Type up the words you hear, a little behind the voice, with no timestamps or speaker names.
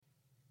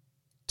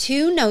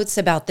Two notes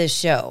about this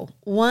show.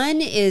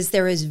 One is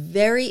there is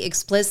very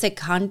explicit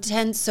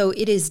content, so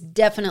it is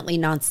definitely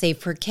not safe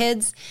for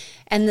kids.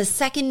 And the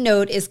second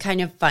note is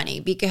kind of funny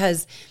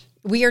because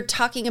we are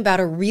talking about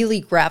a really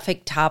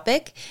graphic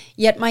topic,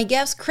 yet my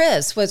guest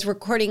Chris was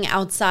recording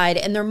outside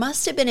and there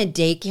must have been a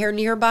daycare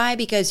nearby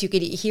because you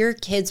could hear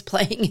kids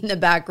playing in the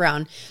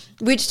background,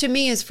 which to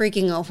me is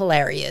freaking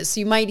hilarious.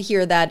 You might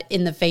hear that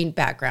in the faint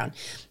background.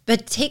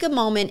 But take a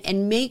moment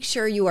and make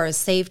sure you are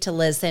safe to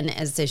listen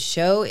as this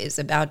show is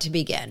about to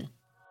begin.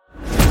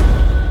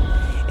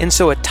 And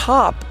so a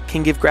top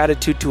can give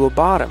gratitude to a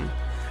bottom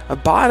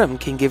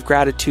can give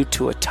gratitude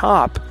to a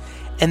top,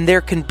 and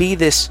there can be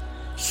this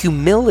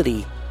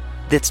humility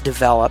that's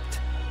developed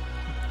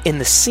in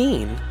the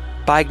scene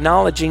by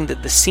acknowledging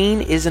that the scene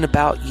isn't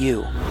about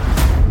you.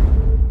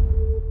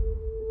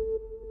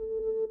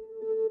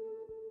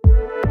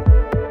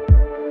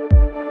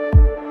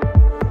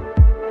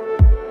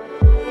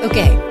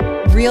 Okay,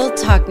 real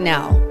talk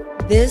now.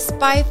 This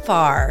by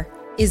far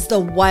is the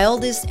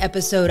wildest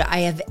episode I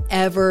have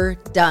ever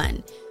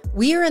done.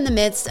 We are in the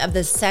midst of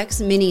the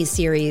sex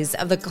mini-series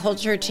of the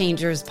Culture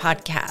Changers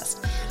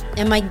podcast.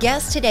 And my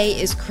guest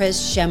today is Chris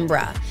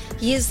Schembra.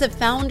 He is the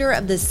founder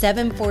of the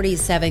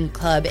 747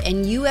 Club,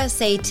 and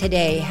USA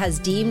Today has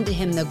deemed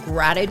him the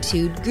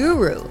gratitude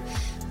guru.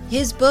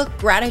 His book,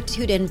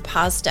 Gratitude and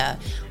Pasta,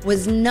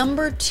 was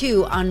number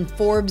 2 on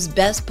Forbes'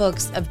 Best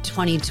Books of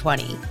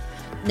 2020.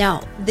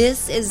 Now,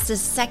 this is the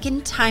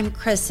second time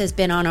Chris has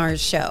been on our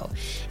show.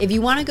 If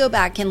you want to go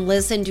back and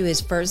listen to his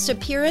first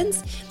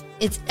appearance,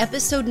 it's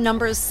episode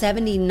number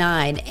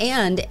 79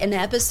 and an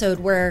episode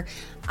where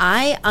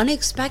I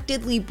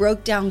unexpectedly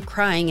broke down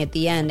crying at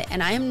the end,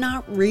 and I am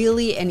not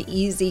really an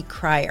easy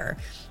crier.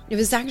 It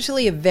was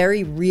actually a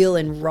very real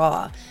and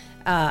raw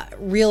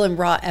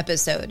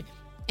episode.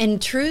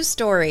 And true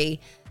story,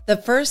 the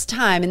first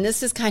time, and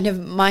this is kind of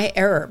my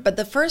error, but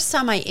the first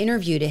time I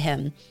interviewed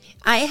him,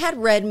 I had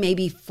read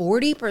maybe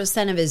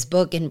 40% of his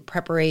book in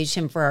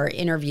preparation for our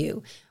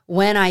interview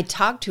when I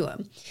talked to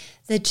him.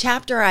 The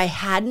chapter I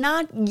had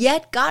not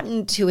yet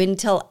gotten to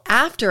until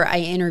after I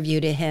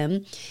interviewed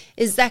him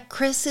is that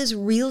Chris is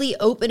really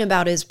open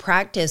about his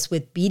practice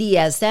with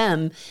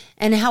BDSM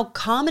and how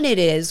common it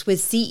is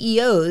with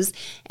CEOs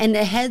and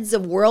the heads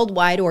of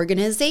worldwide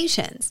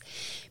organizations.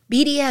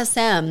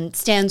 BDSM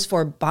stands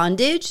for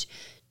bondage,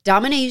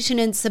 domination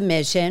and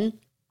submission,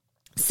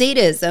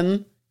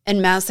 sadism, and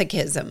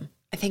masochism.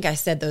 I think I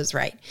said those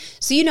right.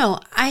 So,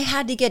 I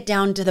had to get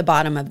down to the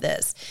bottom of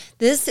this.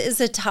 This is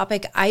a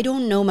topic I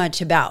don't know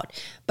much about,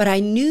 but I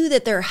knew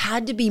that there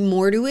had to be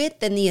more to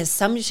it than the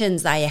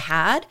assumptions I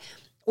had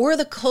or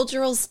the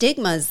cultural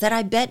stigmas that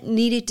I bet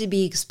needed to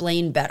be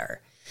explained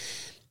better.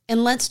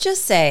 And let's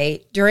just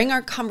say, during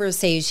our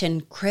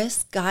conversation,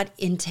 Chris got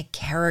into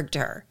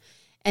character.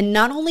 And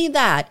not only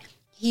that,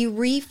 he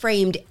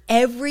reframed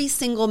every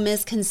single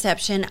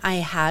misconception I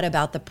had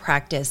about the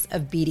practice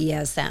of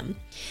BDSM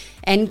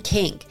and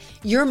kink.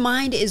 Your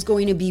mind is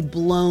going to be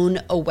blown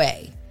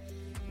away.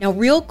 Now,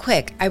 real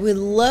quick, I would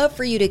love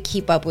for you to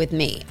keep up with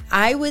me.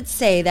 I would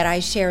say that I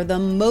share the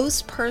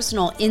most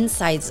personal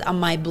insights on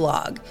my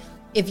blog.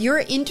 If you're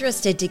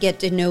interested to get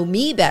to know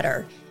me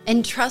better,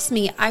 and trust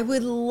me, I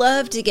would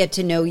love to get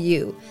to know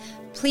you,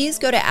 please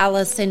go to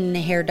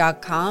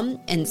AllisonHair.com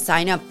and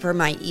sign up for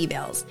my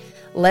emails.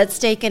 Let's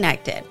stay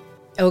connected.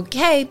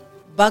 Okay,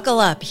 buckle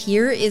up.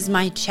 Here is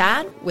my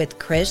chat with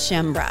Chris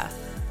Schembra.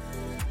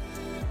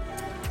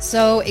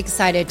 So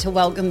excited to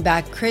welcome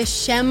back Chris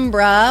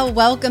Schembra.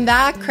 Welcome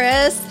back,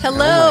 Chris.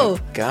 Hello. Oh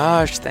my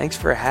gosh, thanks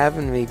for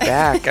having me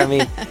back. I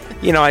mean,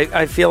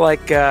 I feel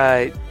like,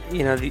 I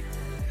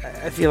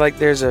feel like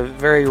there's a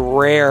very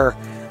rare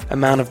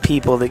amount of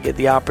people that get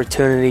the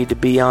opportunity to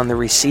be on the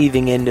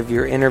receiving end of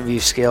your interview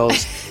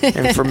skills.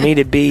 And for me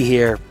to be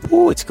here,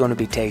 it's going to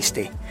be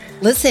tasty.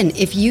 Listen,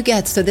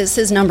 so this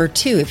is number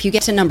 2. If you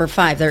get to number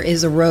 5, there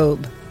is a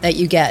robe that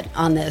you get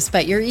on this,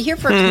 but you're here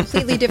for a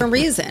completely different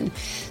reason.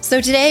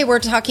 So today we're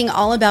talking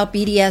all about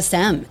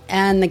BDSM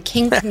and the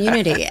kink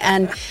community.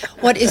 And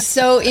what is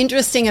so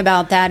interesting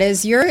about that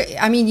is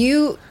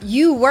you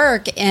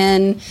work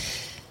in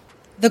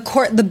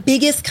the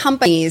biggest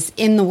companies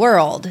in the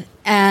world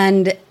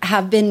and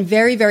have been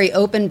very, very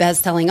open,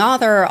 best-selling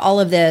author,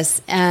 all of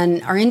this,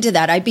 and are into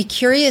that. I'd be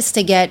curious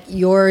to get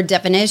your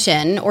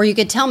definition, or you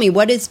could tell me,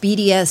 what does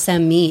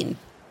BDSM mean?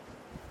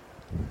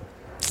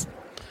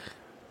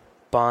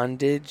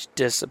 Bondage,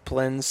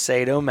 discipline,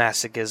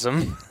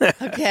 sadomasochism.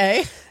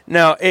 Okay.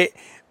 No,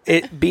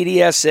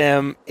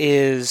 BDSM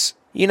is,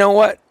 you know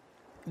what?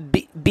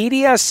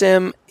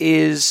 BDSM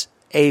is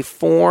a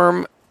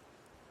form,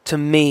 to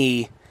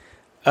me,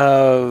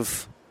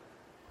 of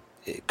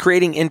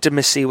creating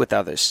intimacy with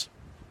others.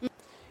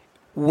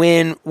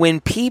 When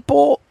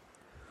people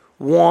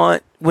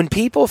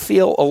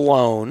feel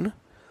alone,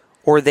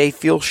 or they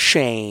feel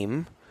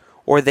shame,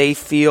 or they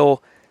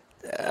feel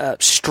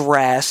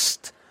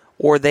stressed,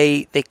 or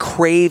they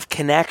crave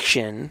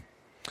connection,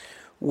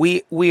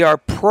 we are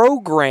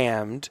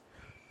programmed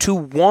to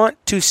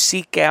want to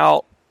seek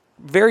out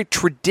very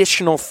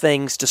traditional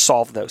things to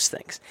solve those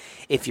things.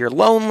 If you're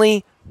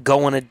lonely,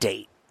 go on a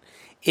date.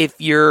 If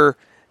you're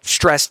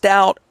stressed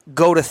out,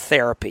 go to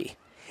therapy.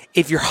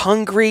 If you're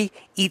hungry,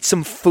 eat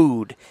some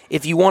food.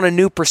 If you want a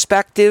new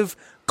perspective,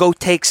 go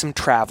take some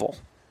travel.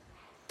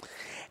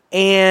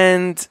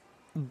 And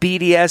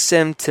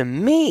BDSM to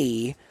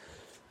me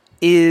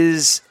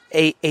is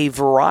a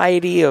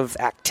variety of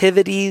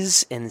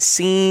activities and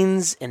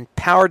scenes and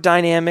power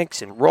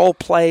dynamics and role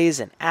plays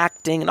and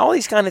acting and all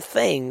these kind of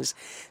things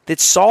that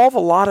solve a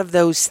lot of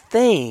those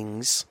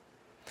things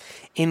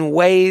in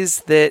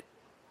ways that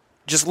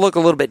just look a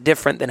little bit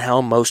different than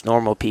how most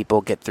normal people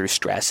get through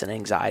stress and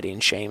anxiety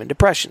and shame and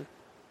depression.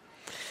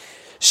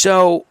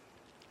 So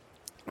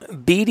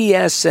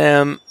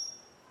BDSM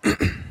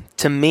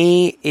to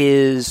me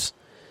is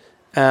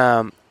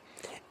a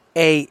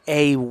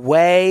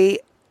way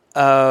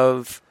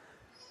of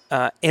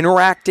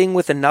interacting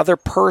with another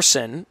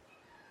person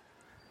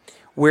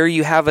where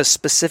you have a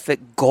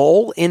specific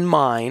goal in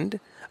mind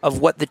of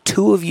what the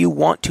two of you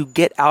want to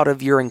get out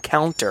of your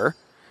encounter.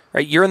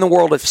 Right? You're in the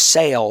world of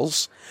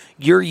sales.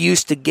 You're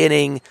used to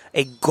getting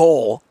a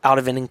goal out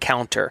of an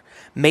encounter.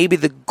 Maybe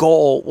the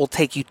goal will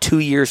take you 2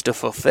 years to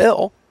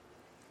fulfill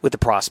with the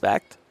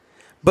prospect,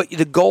 but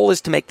the goal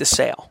is to make the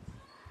sale.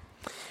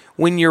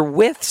 When you're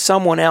with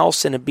someone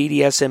else in a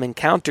BDSM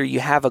encounter,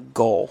 you have a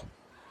goal.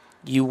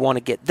 You want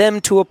to get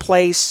them to a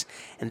place,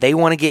 and they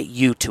want to get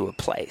you to a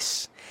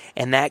place.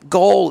 And that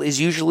goal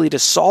is usually to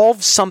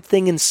solve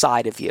something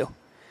inside of you.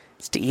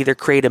 It's to either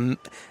create an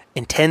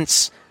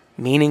intense,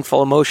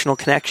 meaningful emotional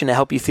connection to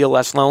help you feel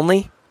less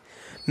lonely.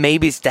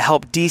 Maybe it's to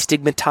help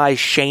destigmatize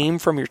shame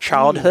from your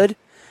childhood.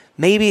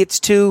 Maybe it's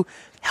to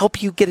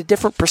help you get a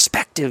different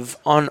perspective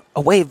on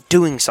a way of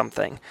doing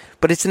something.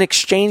 But it's an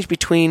exchange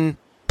between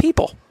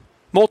people,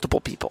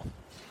 multiple people.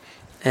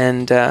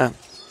 And,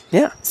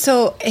 yeah.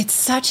 So it's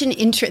such an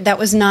that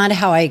was not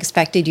how I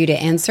expected you to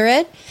answer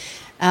it.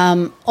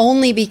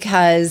 Only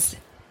because,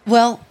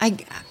 well,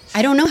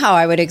 I don't know how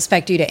I would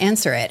expect you to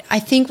answer it. I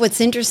think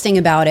what's interesting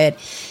about it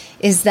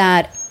is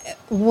that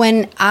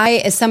when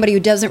as somebody who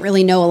doesn't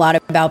really know a lot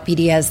about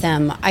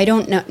BDSM, I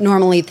don't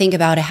normally think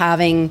about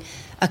having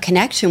a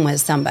connection with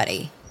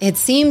somebody. It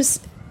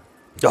seems,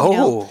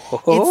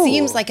 it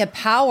seems like a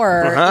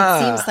power.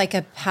 It seems like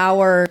a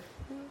power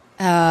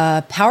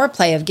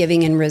play of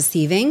giving and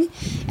receiving.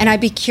 And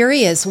I'd be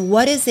curious,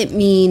 what does it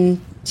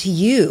mean to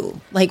you?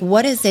 Like,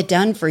 what has it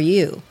done for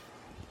you?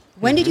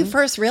 When did you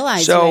first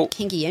realize you had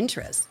kinky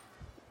interest?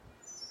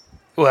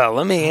 Well,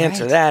 let me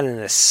answer that in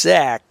a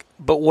sec.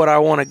 But what I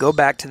want to go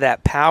back to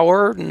that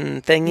power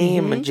and thingy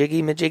and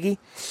majiggy.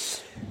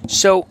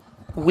 So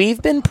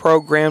we've been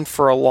programmed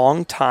for a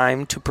long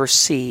time to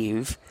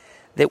perceive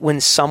that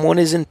when someone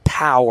is in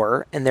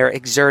power and they're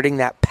exerting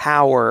that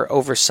power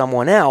over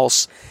someone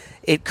else,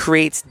 it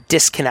creates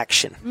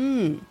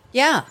disconnection.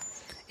 Yeah.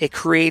 It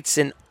creates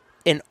an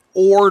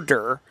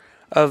order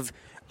of,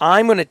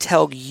 I'm going to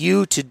tell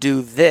you to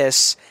do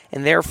this,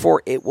 and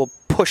therefore it will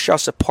push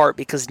us apart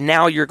because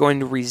now you're going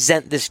to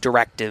resent this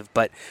directive,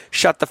 but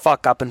shut the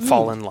fuck up and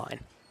fall in line.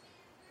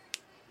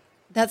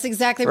 That's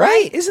exactly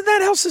right. Isn't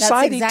that how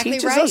society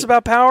teaches us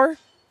about power?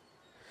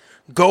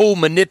 Go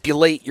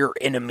manipulate your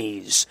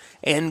enemies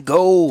and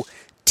go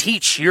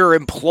teach your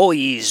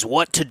employees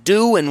what to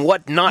do and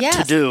what not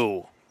to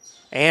do.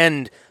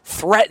 And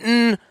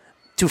threaten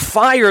to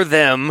fire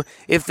them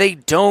if they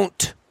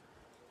don't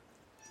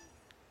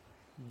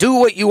do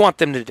what you want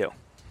them to do.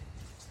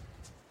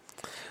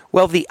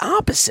 Well, the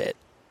opposite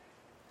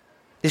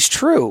is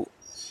true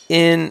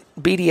in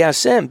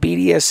BDSM.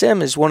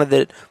 BDSM is one of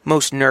the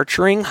most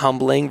nurturing,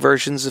 humbling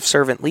versions of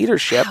servant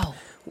leadership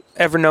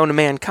ever known to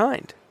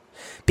mankind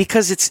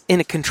because it's in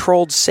a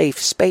controlled, safe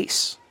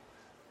space.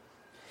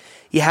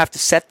 You have to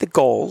set the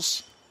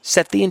goals,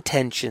 set the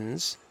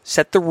intentions,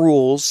 set the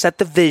rules, set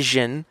the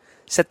vision,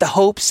 set the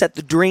hopes, set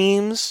the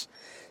dreams,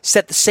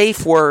 set the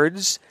safe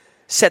words,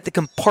 set the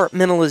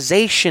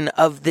compartmentalization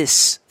of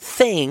this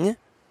thing,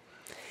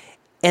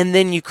 and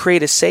then you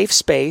create a safe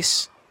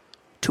space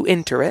to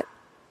enter it,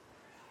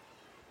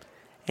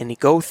 and you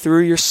go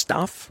through your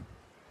stuff.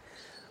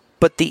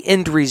 But the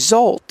end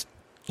result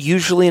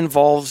usually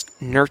involves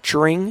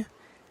nurturing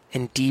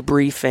and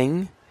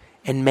debriefing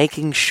and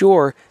making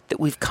sure that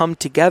we've come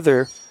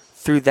together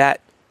through that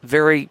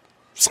very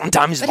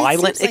sometimes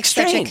violent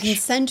exchange. Such a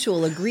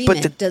consensual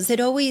agreement. But does it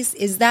always,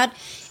 is that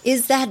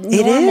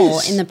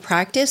normal in the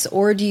practice,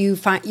 or do you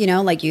find,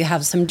 like you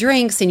have some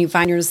drinks and you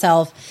find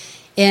yourself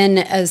in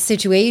a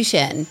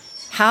situation?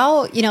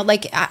 How,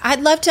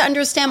 I'd love to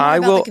understand more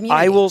about the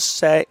community. I will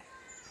say,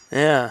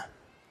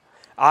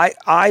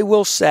 I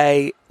will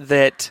say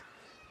that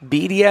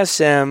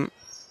BDSM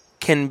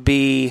can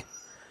be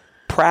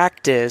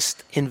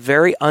practiced in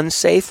very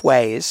unsafe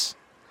ways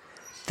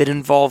that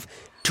involve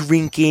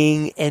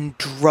drinking and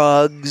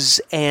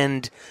drugs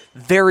and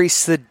very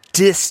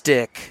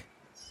sadistic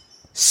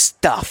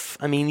stuff.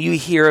 I mean, you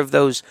hear of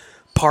those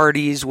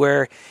parties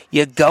where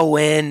you go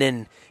in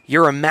and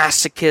you're a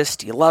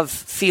masochist, you love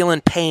feeling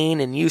pain,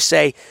 and you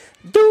say,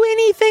 do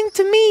anything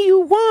to me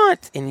you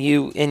want,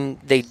 and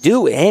they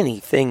do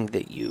anything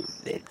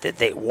that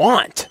they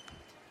want.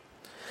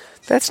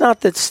 That's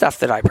not the stuff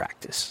that I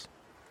practice.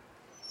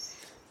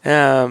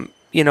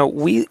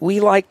 We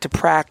like to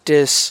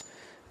practice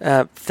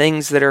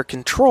things that are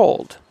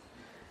controlled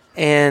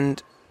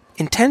and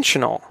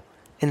intentional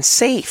and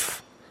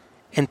safe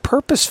and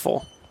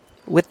purposeful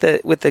with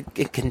a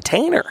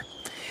container.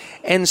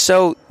 And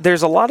so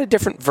there's a lot of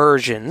different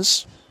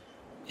versions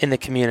in the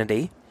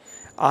community.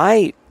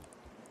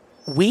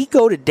 We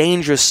go to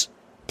dangerous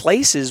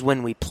places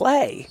when we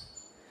play,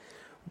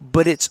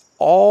 but it's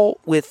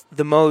all with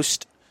the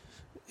most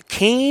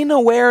keen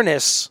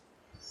awareness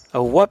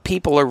of what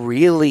people are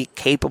really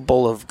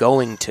capable of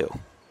going to.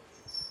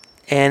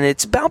 And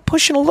it's about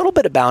pushing a little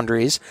bit of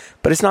boundaries,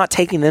 but it's not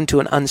taking them to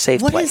an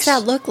unsafe place. What does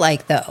that look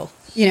like, though?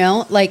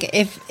 Like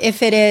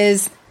if it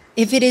is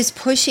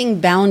pushing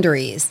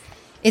boundaries,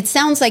 it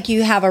sounds like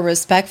you have a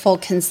respectful,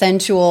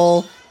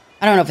 consensual,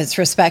 I don't know if it's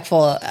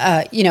respectful,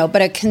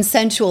 but a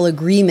consensual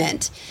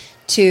agreement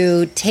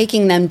to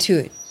taking them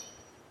to.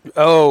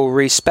 Oh,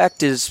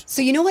 respect is.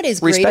 So you know what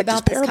is great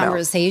about this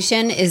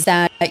conversation is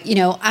that,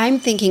 I'm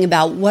thinking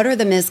about what are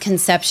the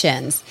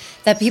misconceptions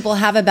that people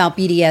have about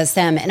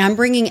BDSM, and I'm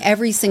bringing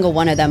every single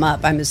one of them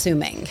up, I'm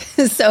assuming.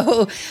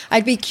 So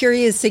I'd be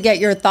curious to get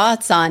your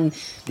thoughts on,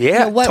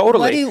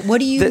 totally. What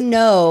do you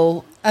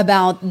know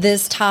about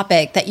this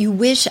topic that you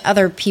wish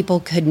other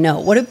people could know?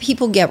 What do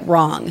people get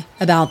wrong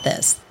about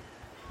this?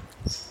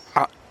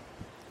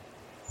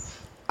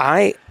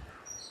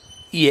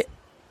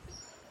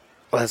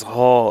 As a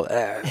whole,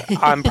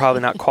 I'm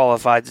probably not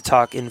qualified to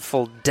talk in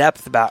full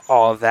depth about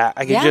all of that.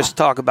 I can just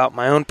talk about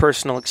my own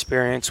personal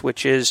experience,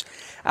 which is,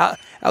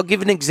 I'll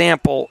give an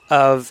example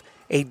of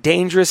a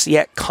dangerous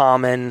yet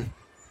common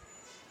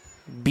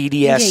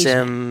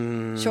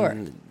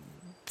BDSM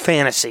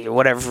fantasy or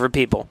whatever for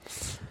people.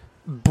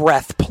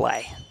 Breath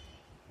play.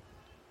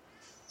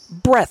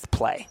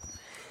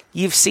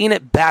 You've seen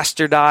it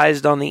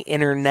bastardized on the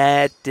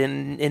internet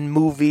and in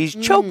movies.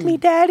 Choke me,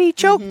 daddy.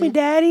 Choke me,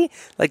 daddy.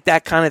 Like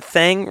that kind of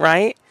thing,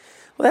 right?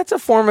 Well, that's a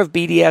form of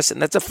BDSM.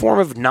 That's a form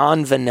of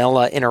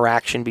non-vanilla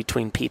interaction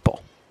between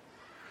people.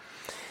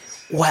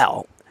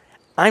 Well,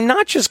 I'm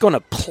not just going to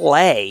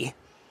play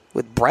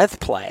with breath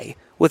play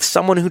with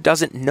someone who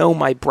doesn't know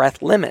my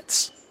breath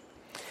limits,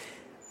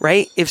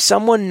 right? If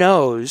someone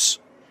knows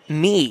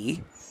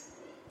me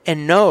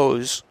and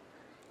knows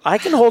I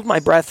can hold my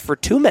breath for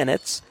 2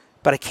 minutes,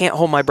 but I can't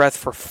hold my breath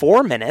for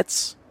 4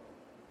 minutes,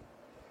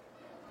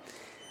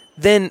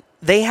 then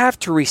they have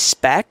to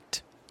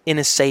respect in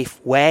a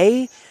safe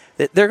way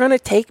that they're going to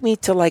take me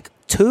to like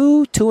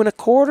 2, 2.25,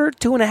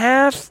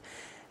 2.5,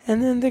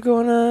 and then they're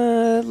going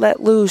to let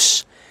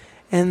loose,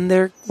 and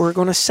we're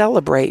going to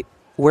celebrate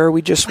where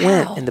we just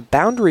went and the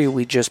boundary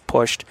we just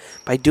pushed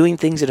by doing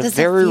things in a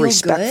very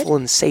respectful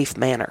and safe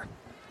manner.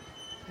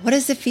 What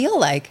does it feel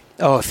like?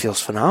 Oh, it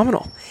feels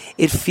phenomenal.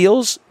 It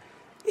feels,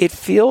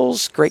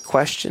 great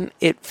question.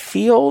 It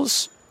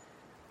feels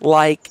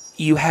like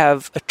you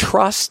have a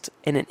trust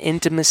and an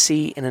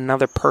intimacy in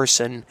another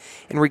person.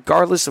 And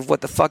regardless of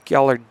what the fuck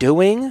y'all are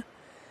doing,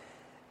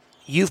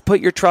 you've put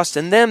your trust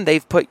in them.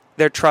 They've put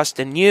their trust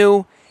in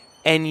you.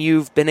 And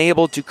you've been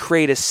able to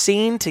create a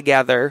scene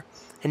together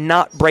and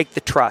not break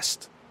the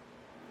trust.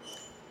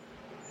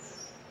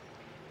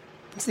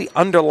 It's the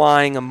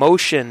underlying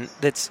emotion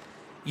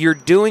you're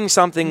doing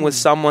something with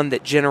someone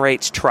that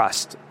generates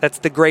trust. That's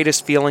the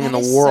greatest feeling in the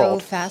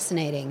world. So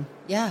fascinating.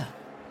 Yeah.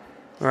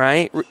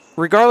 Right?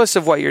 Regardless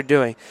of what you're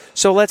doing.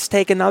 So let's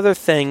take another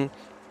thing.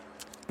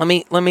 Let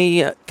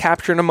me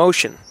capture an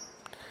emotion.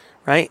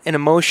 Right? An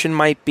emotion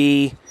might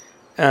be,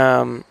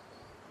 in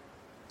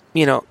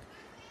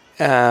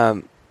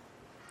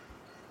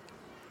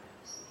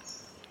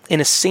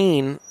a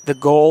scene, the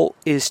goal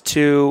is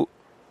to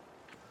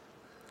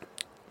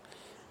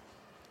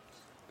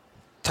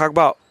talk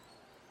about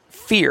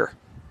fear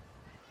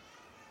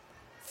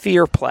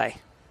play.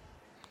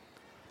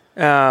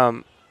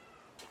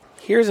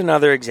 Here's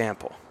another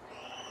example.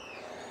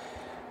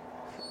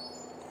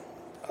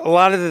 A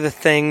lot of the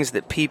things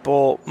that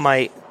people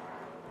might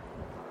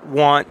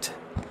want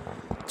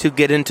to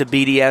get into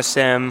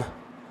BDSM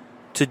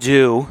to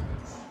do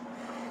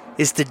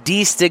is to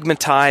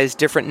destigmatize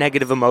different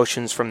negative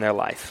emotions from their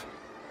life.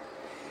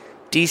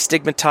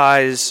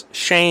 Destigmatize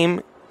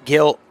shame,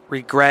 guilt,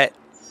 regret,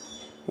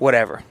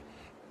 whatever.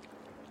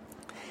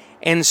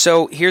 And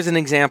so here's an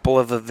example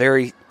of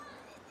a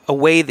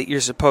way that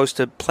you're supposed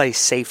to play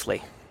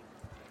safely.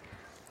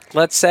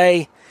 Let's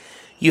say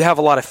you have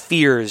a lot of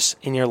fears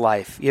in your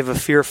life. You have a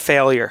fear of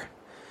failure,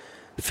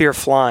 a fear of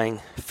flying,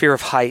 a fear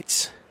of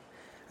heights,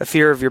 a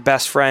fear of your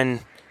best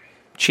friend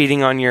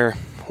cheating on your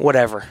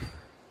whatever.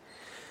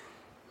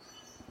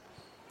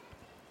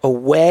 A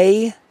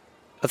way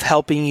of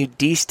helping you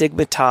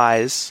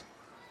destigmatize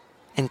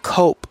and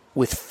cope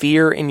with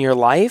fear in your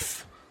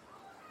life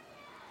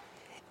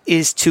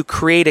is to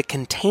create a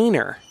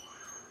container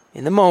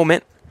in the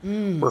moment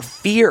where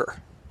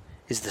fear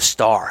is the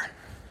star.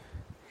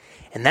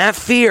 And that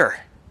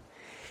fear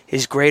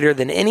is greater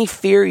than any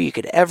fear you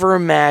could ever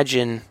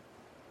imagine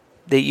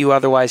that you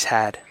otherwise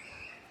had.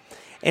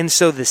 And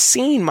so the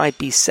scene might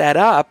be set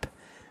up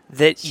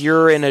that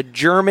you're in a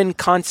German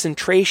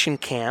concentration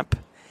camp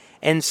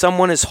and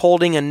someone is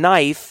holding a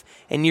knife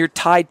and you're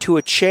tied to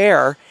a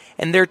chair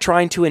and they're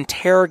trying to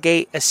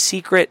interrogate a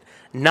secret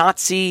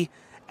Nazi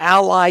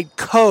allied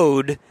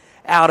code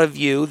out of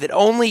you that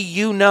only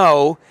you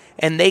know,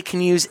 and they can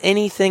use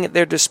anything at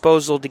their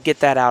disposal to get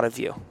that out of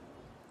you.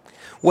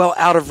 Well,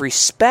 out of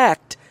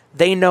respect,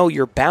 they know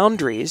your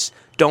boundaries.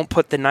 Don't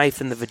put the knife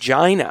in the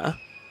vagina.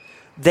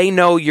 They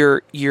know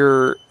your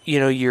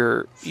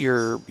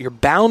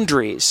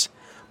boundaries,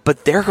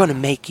 but they're going to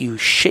make you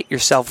shit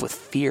yourself with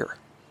fear.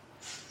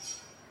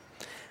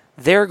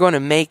 They're going to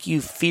make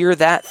you fear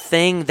that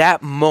thing,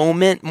 that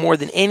moment, more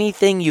than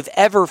anything you've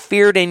ever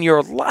feared in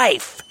your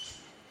life.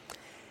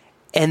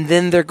 And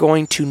then they're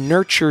going to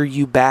nurture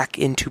you back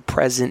into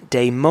present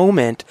day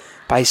moment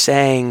by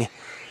saying,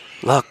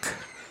 look,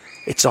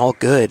 it's all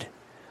good.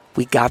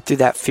 We got through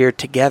that fear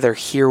together.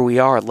 Here we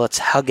are. Let's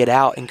hug it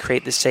out and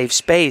create the safe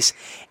space.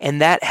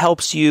 And that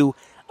helps you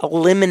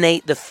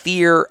eliminate the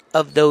fear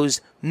of those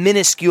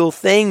minuscule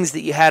things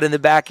that you had in the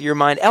back of your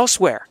mind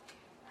elsewhere.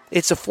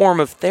 It's a form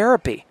of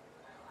therapy.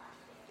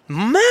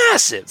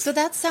 Massive. So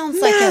that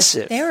sounds like a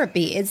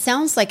therapy. It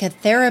sounds like a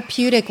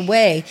therapeutic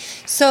way.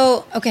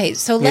 So, okay,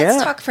 so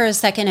let's talk for a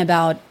second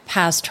about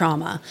past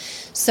trauma.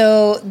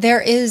 So there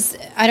is,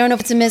 I don't know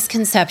if it's a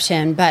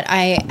misconception, but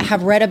I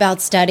have read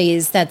about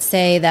studies that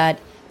say that,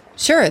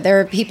 sure, there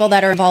are people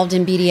that are involved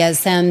in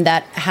BDSM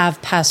that have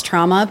past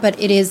trauma, but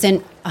it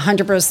isn't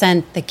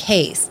 100% the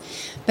case.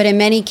 But in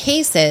many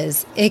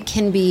cases, it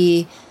can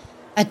be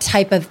a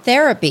type of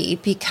therapy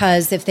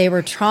because if they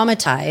were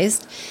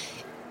traumatized,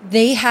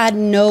 they had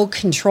no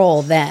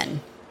control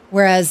then,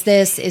 whereas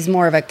this is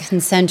more of a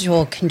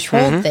consensual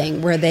controlled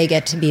thing where they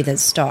get to be the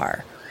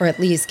star, or at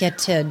least get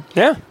to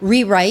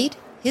rewrite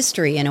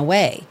history in a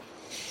way.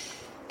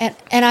 And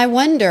I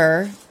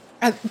wonder,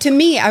 to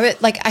me,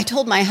 I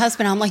told my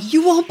husband, I'm like,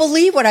 you won't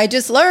believe what I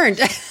just learned.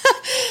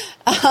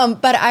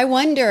 But I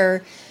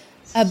wonder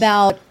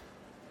about,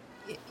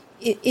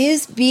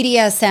 is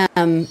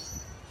BDSM,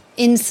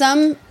 in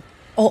some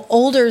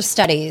older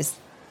studies,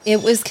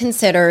 it was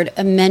considered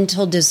a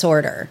mental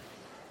disorder.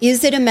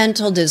 Is it a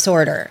mental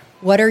disorder?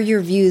 What are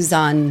your views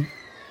on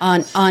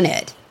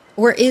it?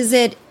 Or is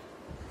it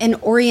an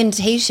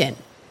orientation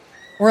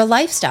or a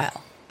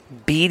lifestyle?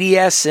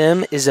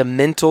 BDSM is a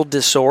mental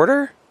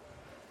disorder?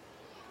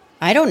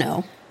 I don't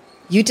know.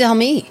 You tell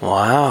me.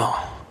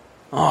 Wow.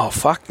 Oh,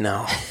 fuck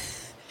no.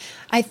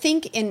 I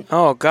think in...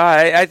 Oh,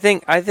 God. I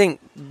think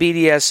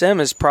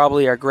BDSM is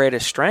probably our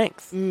greatest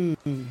strength.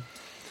 Mm-hmm.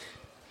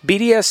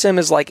 BDSM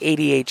is like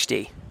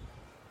ADHD.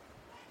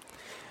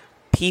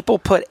 People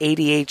put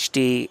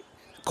ADHD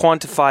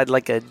quantified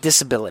like a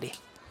disability,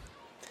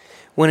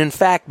 when in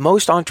fact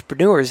most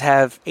entrepreneurs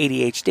have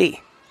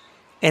ADHD,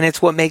 and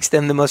it's what makes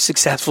them the most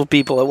successful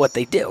people at what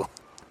they do.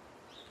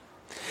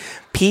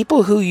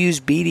 People who use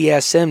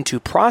BDSM to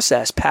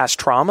process past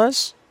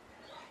traumas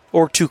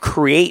or to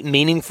create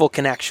meaningful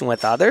connection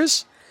with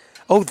others,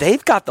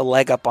 they've got the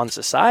leg up on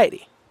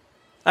society.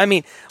 I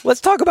mean,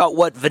 let's talk about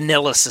what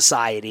vanilla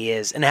society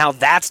is and how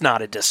that's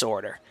not a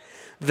disorder.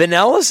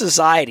 Vanilla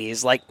society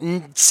is like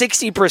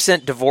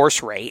 60%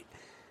 divorce rate.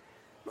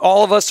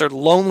 All of us are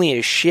lonely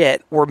as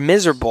shit. We're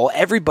miserable.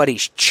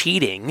 Everybody's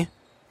cheating.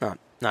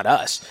 Not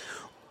us.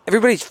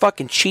 Everybody's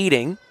fucking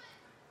cheating.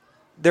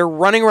 They're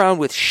running around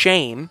with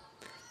shame.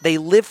 They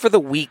live for the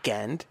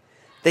weekend.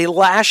 They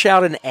lash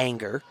out in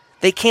anger.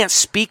 They can't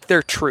speak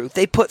their truth.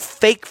 They put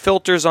fake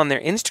filters on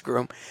their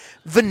Instagram.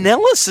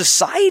 Vanilla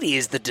society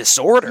is the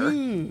disorder.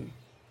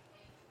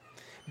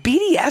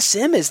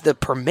 BDSM is the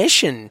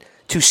permission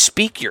to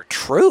speak your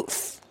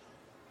truth.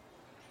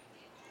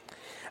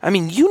 I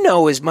mean, you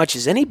know as much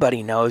as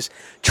anybody knows,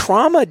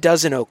 trauma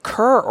doesn't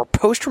occur, or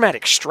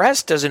post-traumatic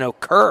stress doesn't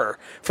occur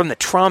from the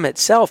trauma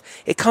itself.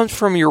 It comes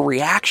from your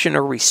reaction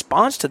or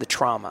response to the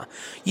trauma.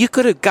 You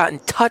could have gotten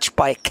touched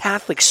by a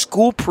Catholic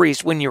school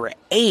priest when you were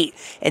 8,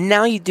 and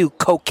now you do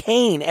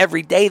cocaine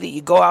every day that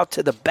you go out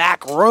to the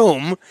back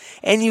room,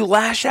 and you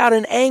lash out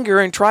in anger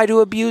and try to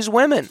abuse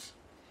women.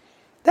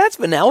 That's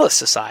vanilla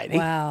society.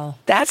 Wow.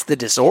 That's the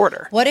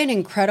disorder. What an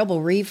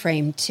incredible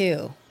reframe,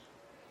 too.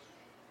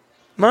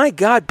 My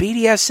God,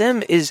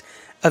 BDSM is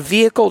a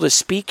vehicle to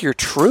speak your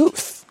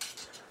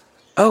truth.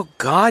 Oh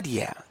God,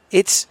 yeah.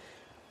 It's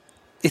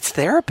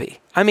therapy.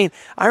 I mean,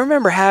 I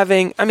remember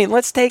having,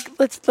 let's link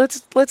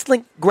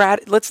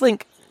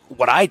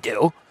what I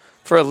do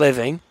for a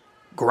living,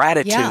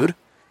 gratitude,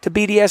 to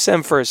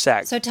BDSM for a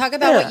sec. So talk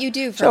about what you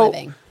do for a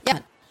living. Yeah.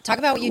 Talk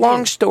about what you do.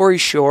 Long story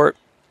short,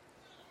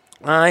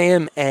 I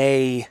am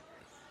a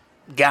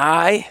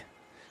guy,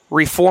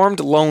 reformed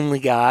lonely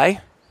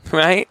guy,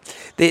 right?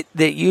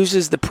 That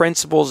uses the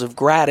principles of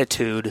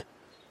gratitude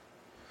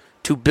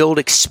to build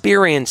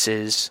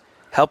experiences,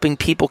 helping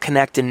people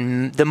connect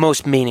in the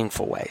most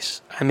meaningful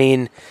ways. I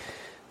mean,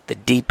 the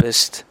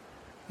deepest,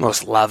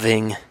 most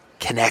loving,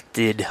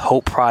 connected,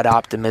 hope, pride,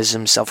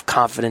 optimism,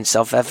 self-confidence,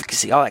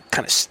 self-efficacy, all that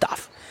kind of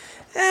stuff.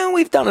 And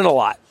we've done it a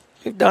lot.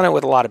 We've done it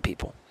with a lot of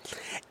people.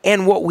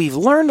 And what we've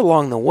learned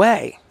along the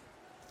way,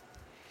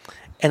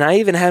 and I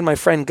even had my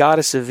friend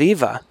Goddess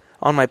Aviva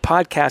on my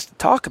podcast to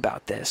talk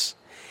about this,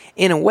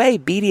 in a way,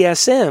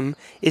 BDSM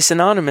is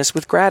synonymous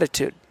with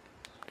gratitude,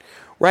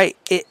 right?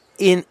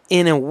 In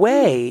a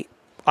way,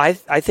 I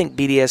think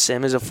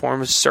BDSM is a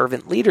form of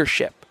servant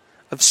leadership,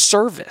 of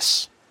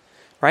service,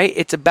 right?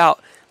 It's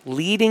about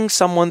leading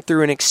someone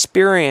through an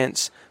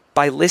experience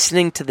by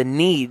listening to the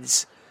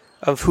needs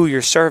of who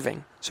you're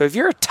serving. So if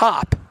you're a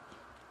top,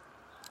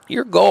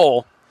 your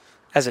goal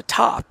as a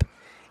top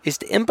is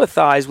to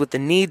empathize with the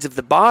needs of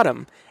the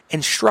bottom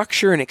and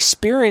structure an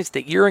experience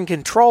that you're in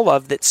control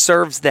of that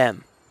serves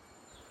them.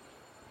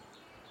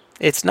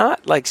 It's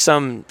not like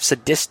some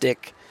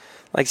sadistic,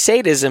 like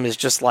sadism is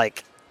just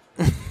like,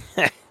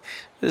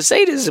 the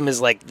sadism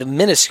is like the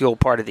minuscule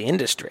part of the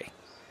industry.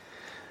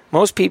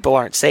 Most people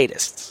aren't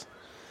sadists.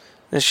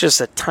 It's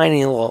just a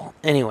tiny little,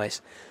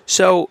 anyways.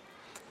 So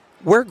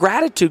where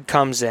gratitude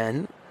comes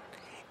in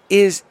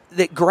is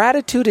that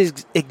gratitude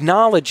is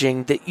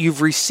acknowledging that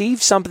you've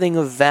received something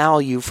of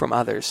value from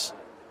others.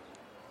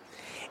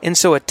 And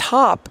so a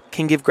top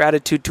can give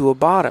gratitude to a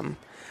bottom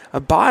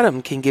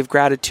can give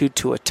gratitude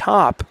to a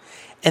top,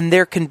 and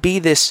there can be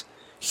this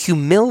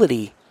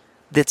humility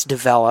that's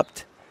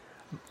developed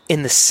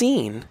in the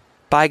scene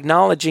by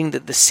acknowledging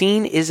that the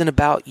scene isn't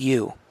about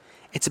you.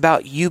 It's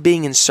about you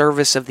being in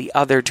service of the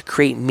other to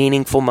create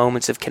meaningful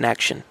moments of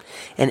connection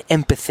and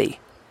empathy.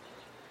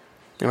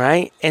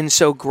 Right? And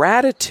so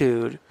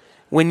gratitude,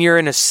 when you're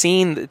in a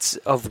scene that's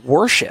of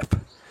worship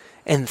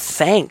and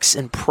thanks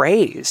and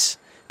praise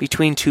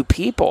between two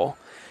people,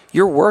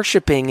 you're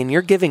worshiping and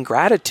you're giving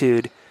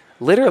gratitude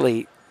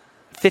literally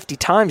 50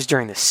 times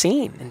during the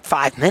scene in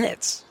 5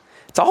 minutes.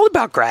 It's all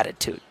about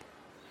gratitude.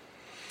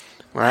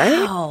 Right?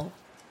 Wow.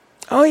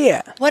 Oh,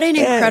 yeah. What an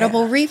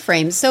incredible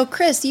reframe. So,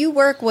 Chris, you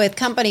work with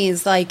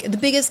companies like the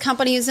biggest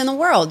companies in the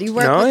world. You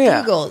work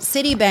with Google,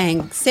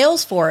 Citibank,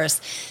 Salesforce,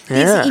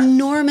 these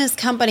enormous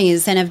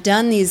companies, and have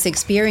done these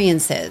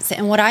experiences.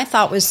 And what I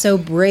thought was so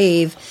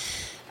brave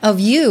of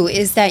you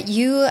is that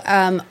you,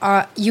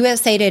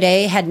 USA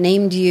Today had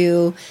named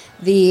you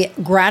the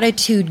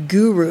gratitude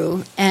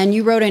guru, and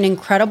you wrote an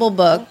incredible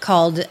book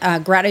called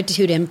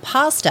Gratitude and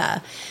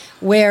Pasta,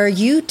 where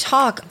you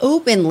talk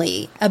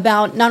openly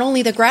about not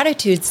only the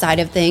gratitude side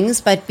of things,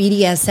 but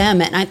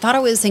BDSM. And I thought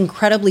it was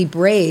incredibly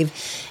brave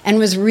and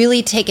was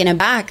really taken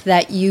aback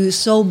that you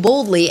so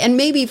boldly, and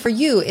maybe for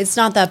you, it's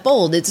not that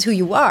bold, it's who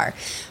you are.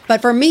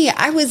 But for me,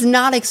 I was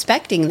not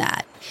expecting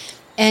that.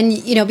 And,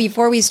 you know,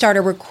 before we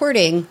started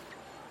recording,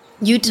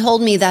 you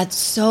told me that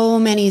so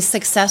many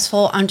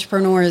successful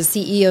entrepreneurs,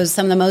 CEOs,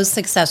 some of the most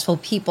successful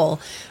people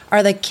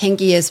are the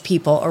kinkiest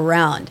people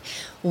around.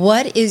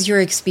 What is your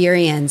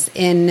experience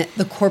in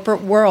the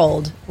corporate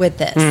world with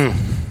this?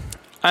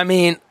 I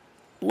mean,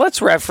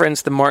 let's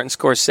reference the Martin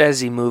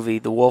Scorsese movie,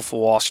 The Wolf of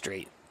Wall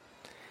Street,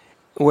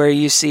 where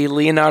you see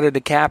Leonardo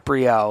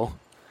DiCaprio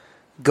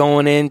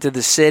going into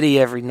the city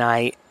every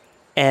night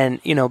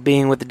and, you know,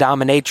 being with the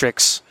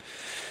dominatrix,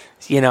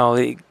 you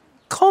know,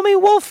 call me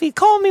Wolfie,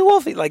 call me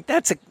Wolfie. Like,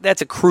 that's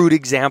a crude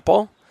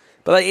example.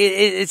 But like,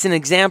 it's an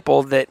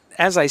example that,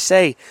 as I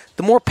say,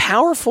 the more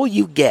powerful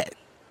you get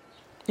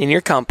in your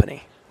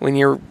company, when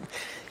you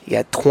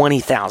got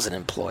 20,000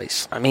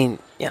 employees. I mean,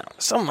 you know,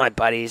 some of my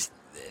buddies,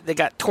 they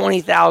got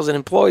 20,000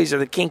 employees, are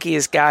the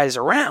kinkiest guys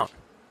around.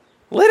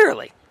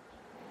 Literally.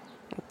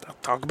 I'll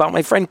talk about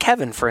my friend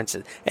Kevin, for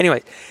instance.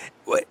 Anyway,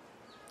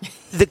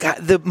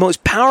 the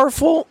most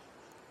powerful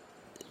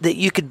that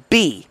you could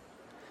be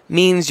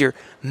means you're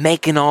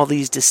making all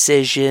these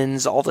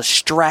decisions, all the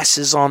stress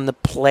is on the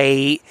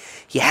plate.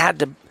 You had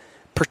to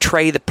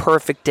portray the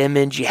perfect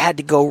image. You had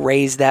to go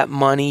raise that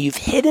money. You've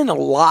hidden a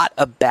lot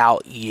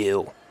about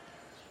you.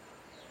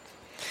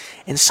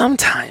 And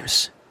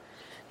sometimes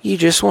you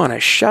just want to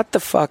shut the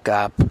fuck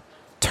up,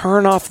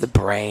 turn off the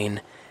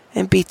brain,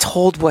 and be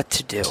told what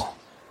to do.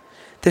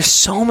 There's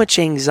so much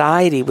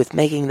anxiety with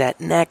making that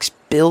next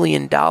 $1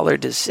 billion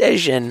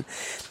decision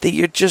that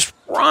you're just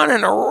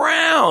running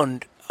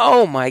around.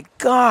 Oh my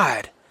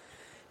God.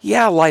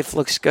 Yeah, life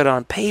looks good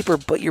on paper,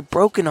 but you're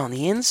broken on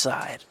the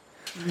inside.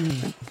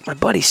 My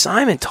buddy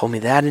Simon told me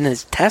that in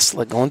his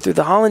Tesla going through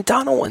the Holland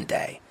Tunnel one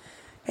day.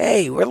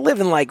 Hey, we're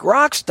living like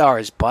rock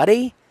stars,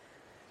 buddy.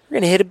 We're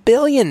going to hit $1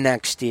 billion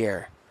next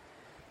year.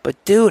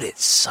 But dude, it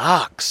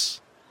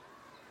sucks.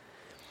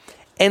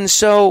 And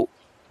so,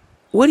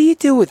 what do you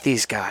do with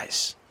these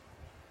guys?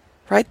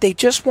 Right? They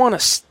just want to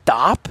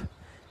stop.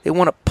 They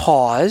want to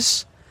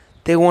pause.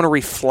 They want to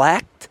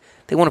reflect.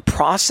 They want to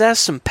process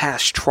some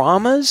past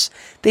traumas.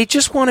 They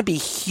just want to be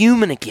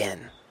human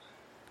again.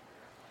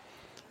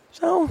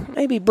 So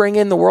maybe bring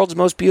in the world's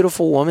most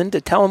beautiful woman to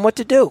tell them what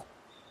to do.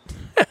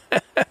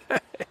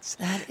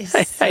 That is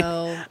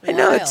so I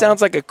know it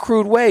sounds like a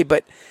crude way,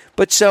 but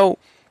so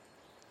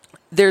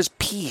there's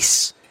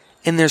peace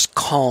and there's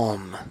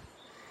calm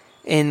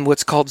in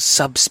what's called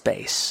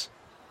subspace.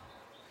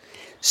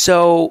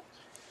 So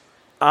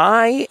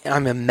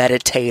I'm a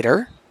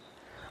meditator.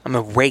 I'm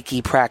a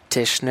Reiki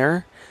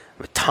practitioner.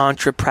 I'm a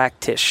Tantra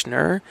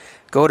practitioner.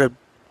 Go to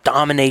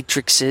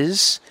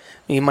dominatrixes.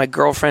 Me and my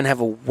girlfriend have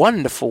a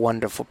wonderful,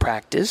 wonderful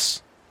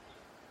practice.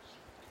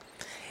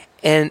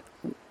 And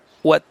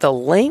what the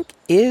link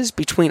is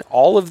between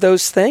all of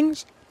those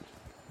things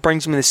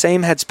brings me to the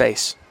same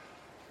headspace.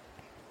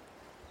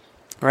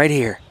 Right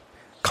here.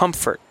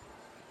 Comfort.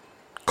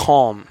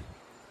 Calm.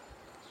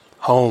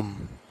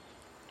 Home.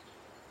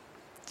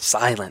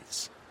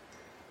 Silence.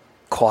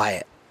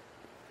 Quiet.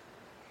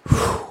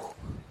 Whew.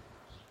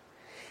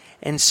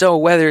 And so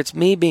whether it's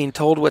me being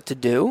told what to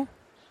do,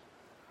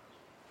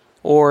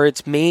 or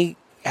it's me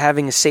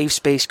having a safe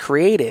space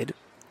created,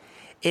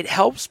 it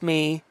helps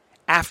me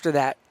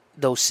after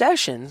those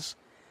sessions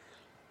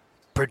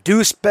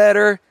produce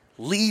better,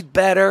 lead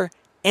better,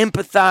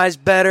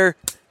 empathize better,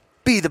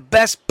 be the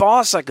best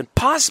boss I could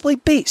possibly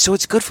be. So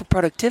it's good for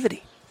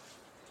productivity.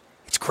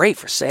 It's great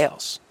for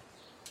sales.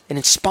 It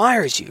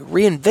inspires you,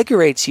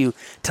 reinvigorates you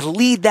to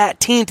lead that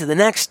team to the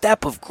next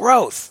step of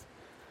growth.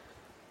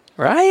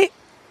 Right?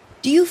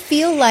 Do you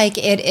feel like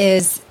it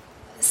is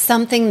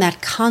something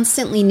that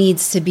constantly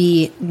needs to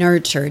be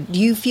nurtured? Do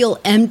you feel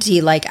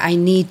empty, like I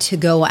need to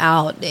go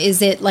out?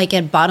 Is it like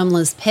a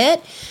bottomless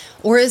pit?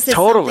 Or is it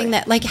something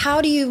that, like,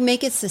 how do you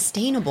make it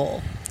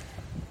sustainable?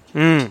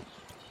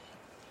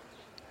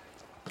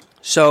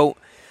 So,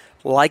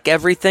 like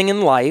everything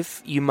in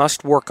life, you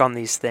must work on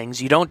these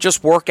things. You don't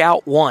just work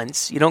out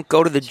once. You don't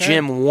go to the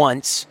gym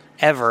once,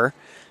 ever,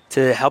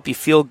 to help you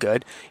feel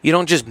good. You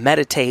don't just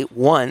meditate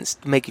once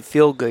to make you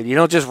feel good. You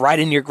don't just write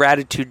in your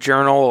gratitude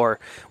journal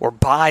or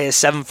buy a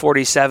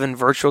 747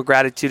 virtual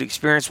gratitude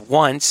experience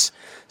once.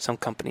 Some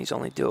companies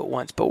only do it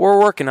once, but we're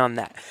working on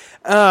that.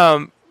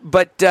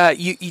 But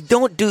you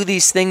don't do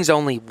these things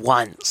only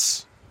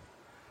once.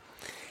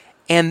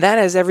 And that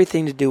has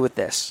everything to do with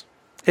this.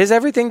 It has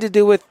everything to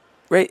do with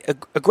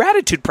a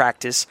gratitude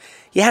practice.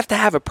 You have to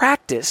have a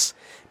practice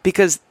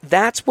because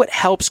that's what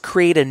helps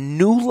create a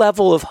new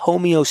level of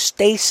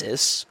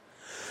homeostasis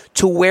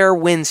to where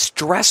when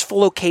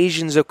stressful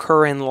occasions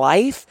occur in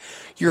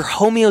life, your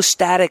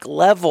homeostatic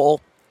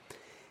level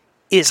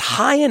is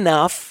high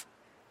enough,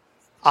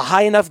 a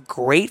high enough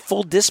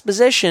grateful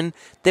disposition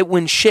that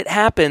when shit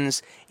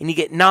happens and you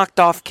get knocked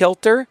off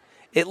kilter,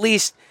 at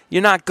least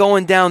you're not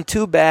going down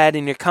too bad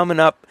and you're coming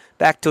up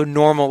back to a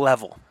normal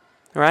level,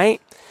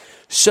 right?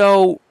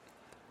 So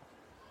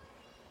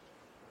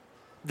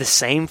the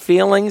same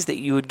feelings that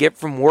you would get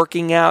from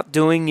working out,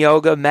 doing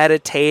yoga,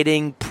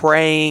 meditating,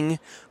 praying,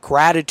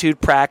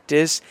 gratitude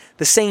practice,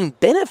 the same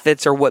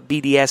benefits are what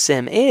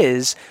BDSM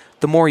is.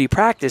 The more you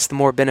practice, the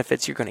more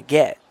benefits you're going to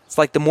get. It's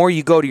like the more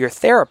you go to your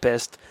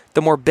therapist,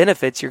 the more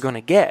benefits you're going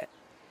to get.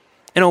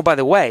 And oh, by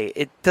the way,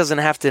 it doesn't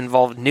have to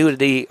involve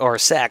nudity or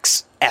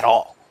sex at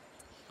all.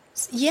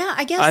 Yeah,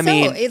 I guess I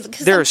mean,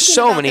 there are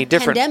so many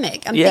different...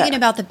 Pandemic. I'm thinking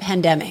about the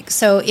pandemic.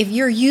 So if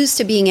you're used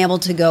to being able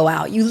to go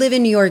out, you live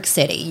in New York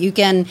City, you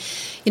can,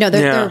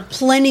 there are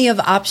plenty of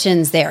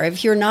options there.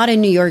 If you're not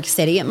in New York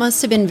City, it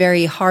must have been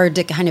very hard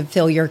to kind of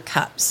fill your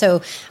cup.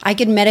 So I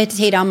could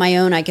meditate on my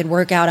own, I could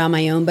work out on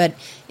my own, but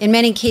in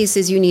many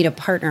cases you need a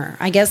partner.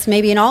 I guess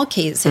maybe in all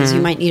cases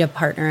you might need a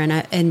partner,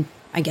 and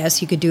I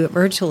guess you could do it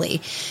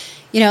virtually.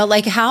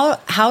 Like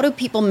how do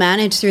people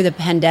manage through the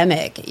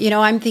pandemic?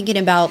 I'm thinking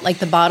about like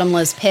the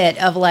bottomless pit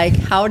of like,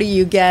 how do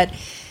you get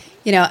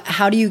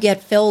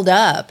filled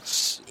up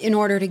in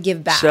order to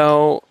give back?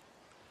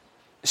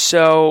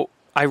 So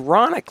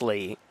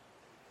ironically,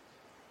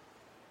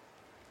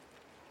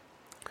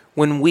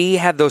 when we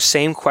had those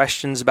same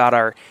questions about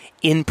our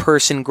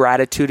in-person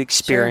gratitude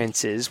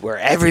experiences where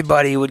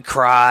everybody would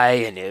cry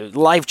and it was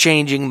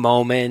life-changing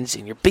moments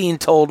and you're being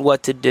told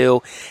what to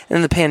do, and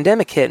then the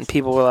pandemic hit and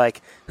people were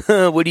like,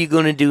 what are you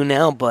going to do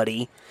now,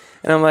 buddy?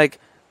 And I'm like,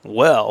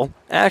 well,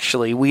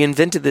 actually, we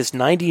invented this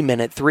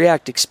 90-minute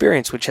 3-act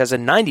experience, which has a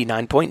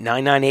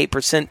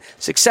 99.998%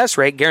 success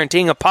rate,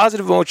 guaranteeing a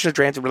positive emotional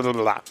transfer, blah, blah,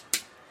 blah, blah.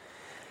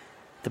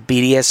 The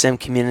BDSM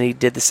community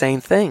did the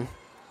same thing.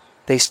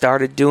 They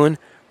started doing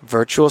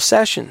virtual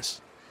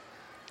sessions,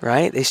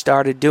 right? They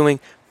started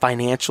doing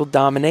financial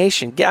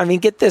domination.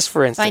 Get this,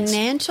 for instance.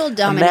 Financial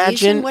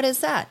domination? What is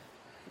that?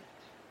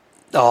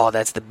 Oh,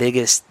 that's the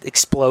biggest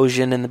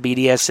explosion in the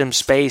BDSM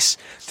space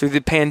through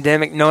the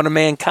pandemic known to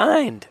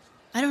mankind.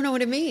 I don't know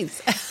what it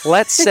means.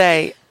 let's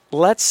say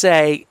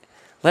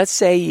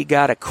you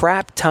got a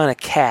crap ton of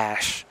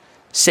cash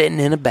sitting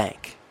in a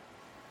bank,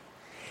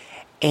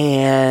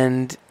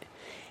 and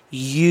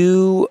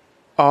you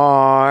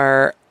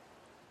are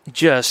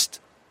just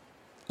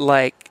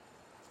like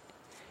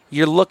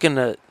you're looking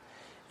to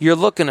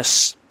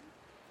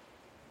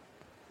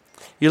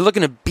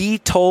be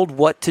told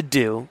what to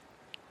do.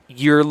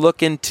 You're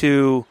looking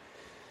to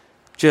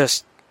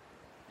just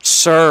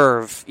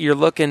serve. You're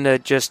looking to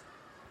just,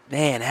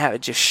 have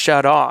it just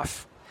shut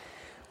off.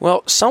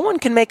 Well, someone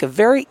can make a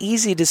very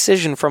easy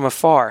decision from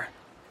afar.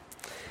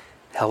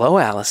 Hello,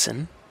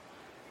 Allison.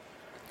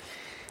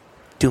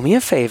 Do me a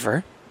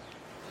favor.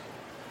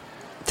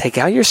 Take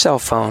out your cell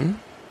phone.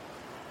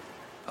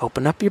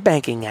 open up your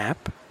banking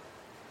app.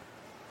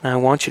 Now I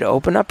want you to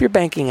open up your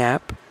banking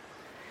app,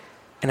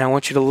 and I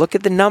want you to look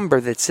at the number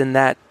that's in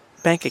that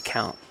bank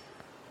account.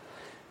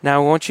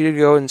 Now I want you to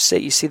go and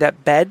sit. You see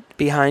that bed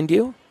behind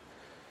you?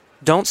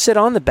 Don't sit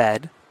on the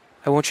bed.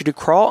 I want you to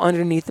crawl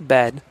underneath the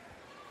bed,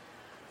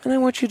 and I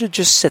want you to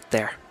just sit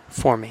there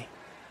for me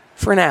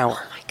for an hour.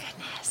 Oh, my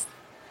goodness.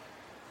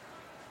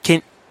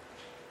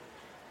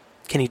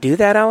 Can you do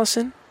that,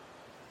 Allison?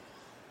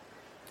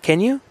 Can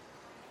you?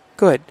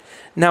 Good.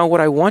 Now what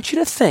I want you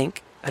to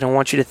think, I don't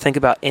want you to think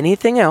about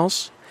anything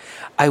else.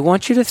 I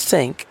want you to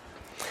think,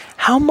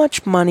 how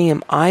much money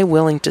am I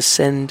willing to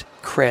send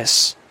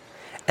Chris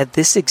at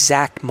this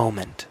exact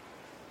moment?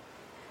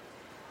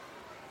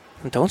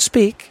 And don't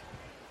speak.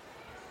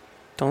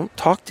 Don't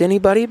talk to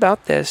anybody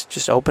about this.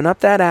 Just open up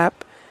that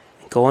app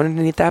and go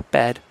underneath that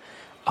bed.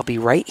 I'll be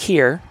right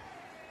here,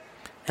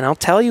 and I'll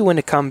tell you when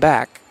to come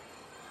back.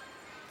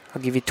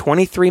 I'll give you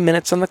 23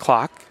 minutes on the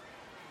clock.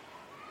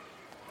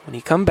 When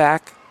you come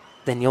back,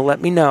 then you'll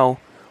let me know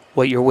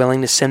what you're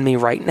willing to send me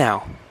right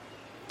now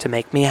to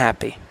make me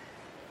happy.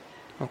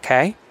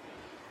 Okay?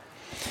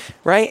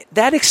 Right?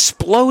 That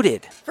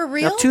exploded. For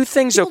real? Now, two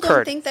things People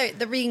occurred. Don't think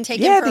they're being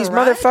taken yeah, for these a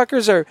ride?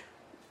 motherfuckers are...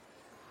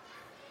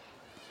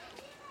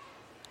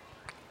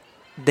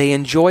 They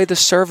enjoy the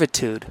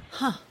servitude.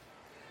 Huh.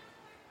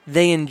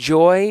 They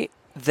enjoy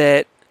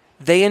that.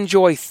 They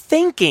enjoy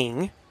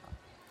thinking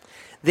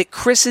that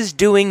Chris is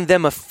doing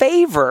them a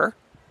favor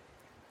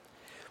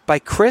by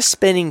Chris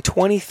spending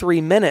 23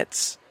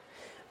 minutes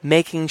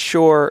making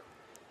sure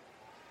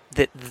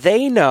that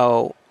they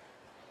know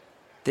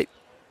that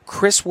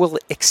Chris will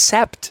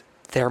accept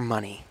their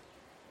money.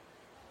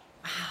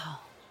 Wow.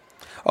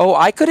 Oh,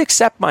 I could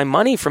accept my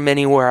money from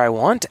anywhere I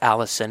want,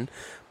 Allison,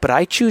 but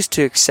I choose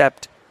to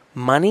accept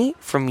money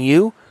from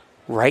you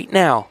right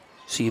now,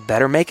 so you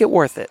better make it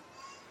worth it.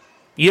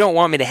 You don't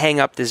want me to hang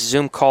up this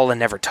Zoom call and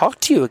never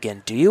talk to you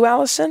again, do you,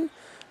 Allison?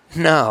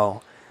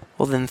 No.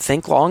 Well, then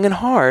think long and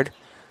hard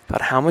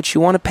about how much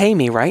you want to pay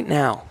me right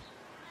now.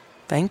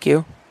 Thank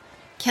you.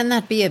 Can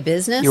that be a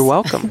business? You're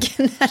welcome.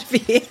 Can that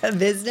be a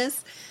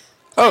business?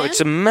 Oh, it's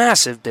a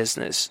massive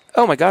business.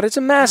 Oh, my God, it's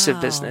a massive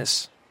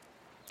business.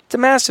 It's a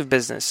massive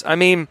business. I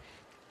mean,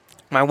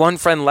 my one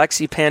friend,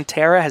 Lexi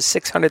Pantera, has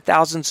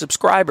 600,000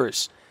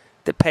 subscribers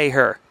that pay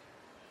her.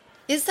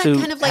 Is that to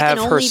kind of like have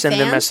an her send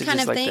them OnlyFans messages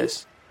kind of like thing?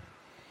 this.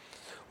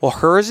 Well,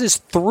 hers is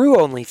through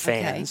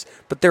OnlyFans,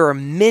 but there are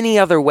many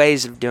other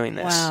ways of doing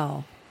this.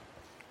 Wow.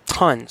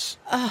 Tons.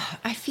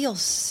 I feel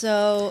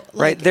so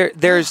like, right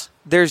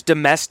there's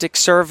domestic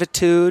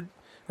servitude,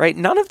 right?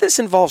 None of this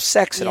involves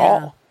sex at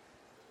all.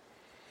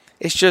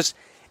 It's just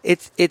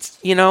it's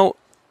you know,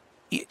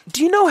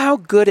 do you know how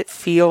good it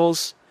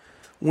feels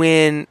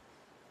when,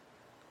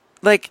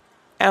 like,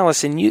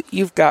 Allison,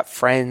 you've got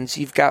friends,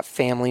 you've got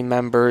family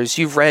members,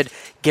 you've read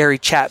Gary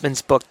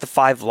Chapman's book, The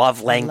 5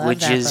 Love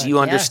Languages. You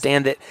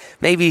understand that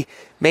maybe,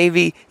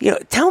 you know,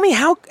 tell me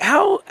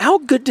how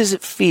good does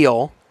it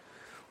feel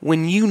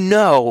when you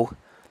know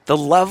the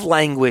love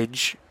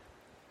language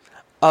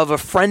of a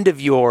friend of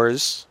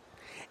yours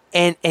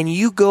and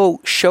you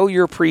go show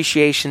your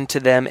appreciation to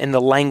them in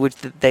the language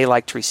that they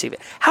like to receive it?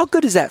 How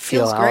good does that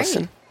feel,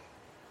 Allison?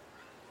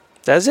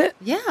 Does it?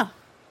 Yeah.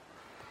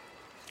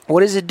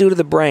 What does it do to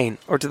the brain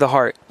or to the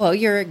heart? Well,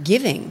 you're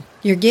giving.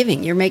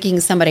 You're making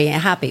somebody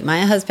happy.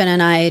 My husband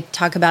and I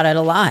talk about it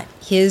a lot.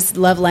 His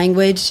love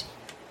language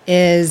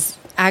is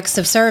acts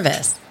of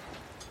service.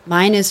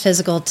 Mine is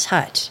physical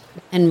touch.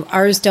 And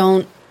ours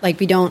don't, like,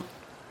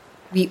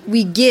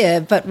 we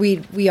give, but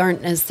we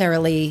aren't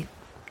necessarily,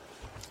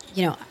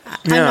 you know,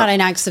 I'm not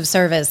an acts of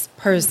service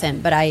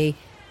person, but I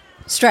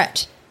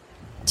stretch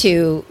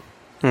to,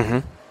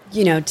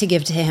 you know, to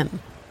give to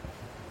him.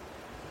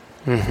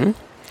 Mm-hmm.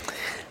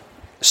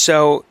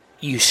 So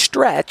you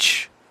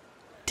stretch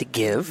to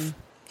give,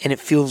 and it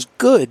feels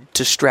good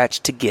to stretch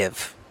to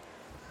give.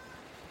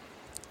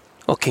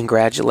 Well,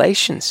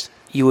 congratulations.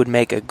 You would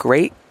make a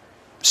great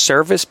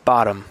service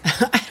bottom.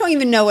 I don't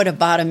even know what a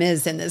bottom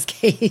is in this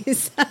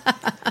case.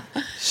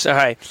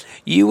 Sorry.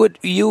 You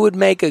would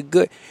make a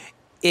good...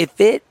 If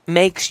it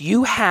makes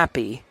you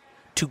happy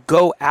to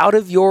go out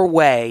of your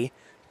way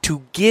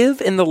to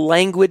give in the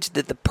language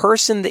that the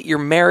person that you're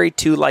married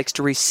to likes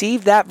to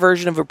receive that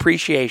version of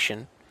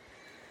appreciation,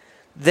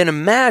 then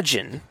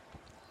imagine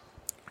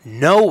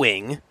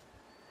knowing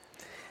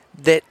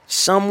that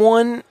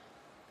someone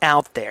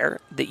out there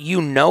that you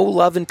know,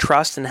 love, and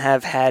trust and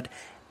have had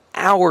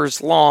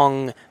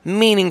hours-long,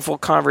 meaningful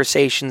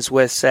conversations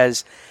with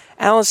says,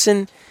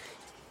 Allison,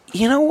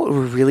 you know what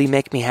would really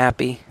make me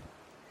happy?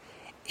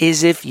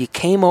 Is if you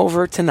came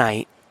over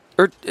tonight,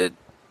 or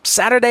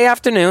Saturday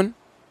afternoon,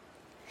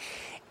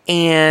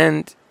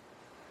 and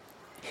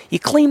you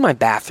clean my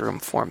bathroom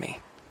for me.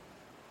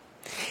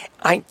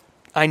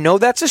 I know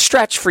that's a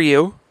stretch for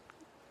you,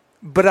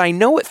 but I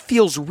know it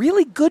feels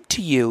really good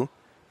to you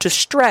to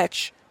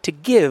stretch, to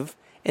give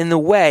in the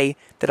way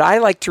that I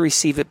like to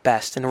receive it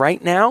best. And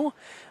right now,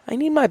 I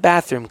need my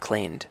bathroom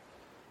cleaned.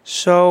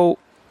 So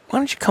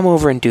don't you come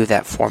over and do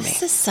that for me?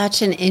 This is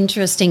such an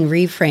interesting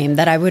reframe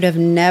that I would have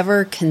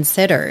never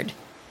considered.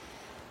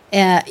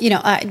 I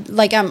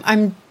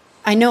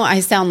know I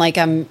sound like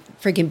I'm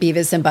freaking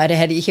Beavis and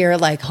Butthead here,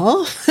 like,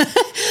 huh?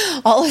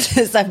 All of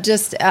this, I've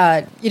just,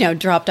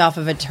 dropped off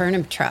of a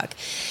turnip truck.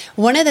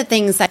 One of the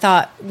things I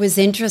thought was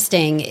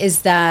interesting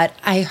is that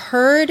I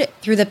heard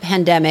through the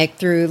pandemic,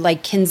 through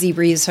like Kinsey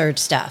research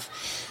stuff,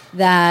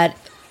 that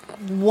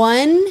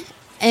 1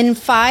 in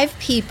 5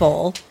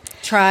 people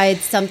tried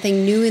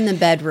something new in the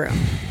bedroom.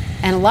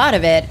 And a lot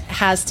of it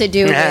has to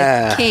do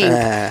with kink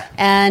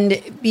and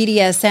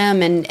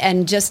BDSM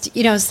and just,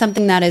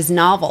 something that is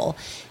novel.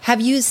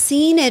 Have you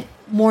seen it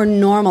more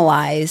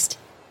normalized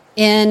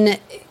in,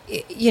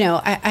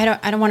 I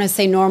don't want to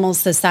say normal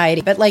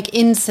society, but like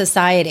in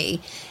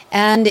society?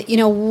 And,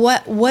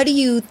 what do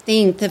you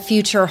think the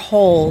future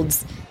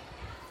holds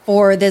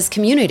for this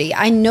community?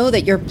 I know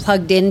that you're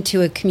plugged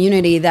into a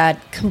community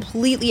that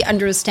completely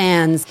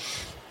understands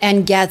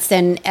and gets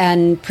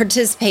and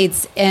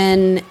participates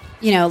in,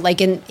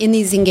 in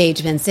these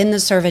engagements, in the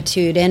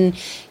servitude, in,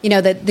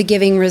 the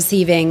giving,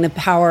 receiving, the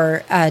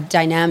power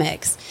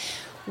dynamics.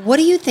 What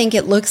do you think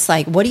it looks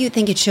like? What do you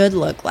think it should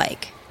look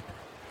like?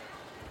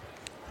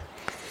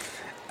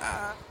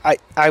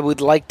 I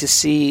would like to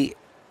see.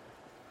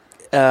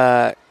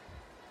 I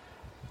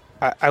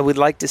would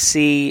like to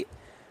see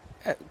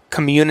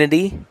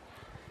community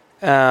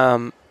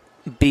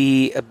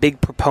be a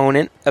big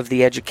proponent of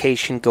the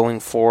education going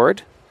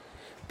forward,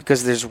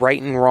 because there's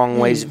right and wrong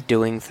ways of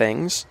doing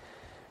things.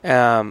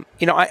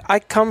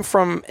 I come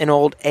from an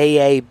old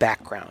AA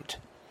background,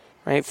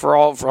 right? For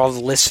all the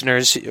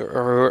listeners who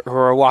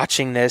are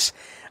watching this,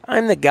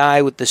 I'm the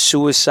guy with the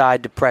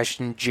suicide,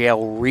 depression,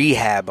 jail,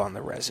 rehab on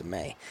the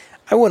resume.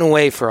 I went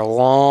away for a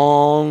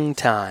long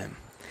time.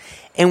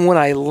 And what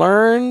I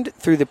learned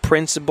through the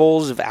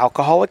principles of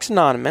Alcoholics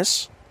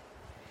Anonymous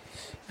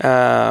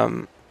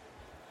is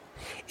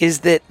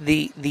that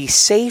the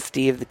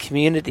safety of the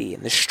community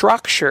and the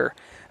structure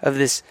of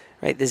this,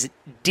 right, this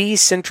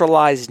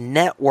decentralized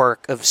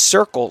network of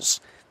circles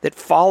that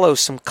follow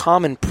some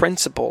common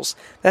principles,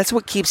 that's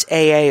what keeps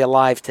AA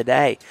alive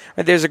today.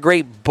 Right, there's a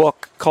great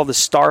book called The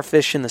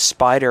Starfish and the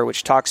Spider,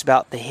 which talks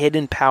about the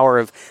hidden power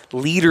of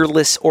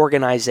leaderless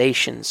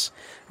organizations.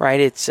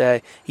 Right? It's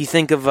you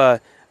think of a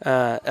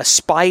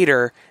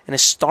spider and a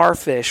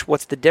starfish.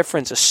 What's the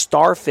difference? A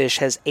starfish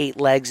has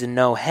 8 legs and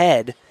no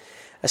head.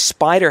 A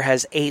spider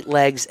has 8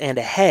 legs and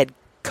a head.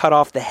 Cut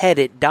off the head,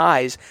 it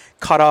dies.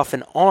 Cut off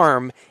an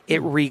arm,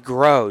 it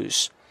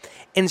regrows.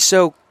 And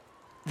so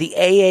the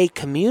AA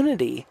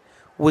community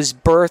was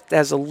birthed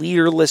as a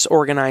leaderless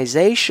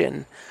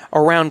organization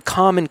around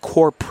common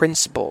core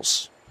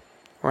principles,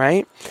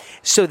 right?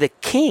 So the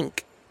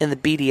kink in the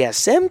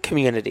BDSM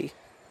community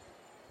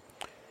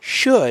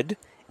should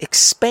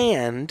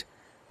expand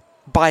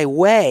by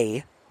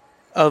way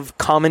of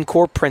common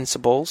core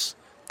principles,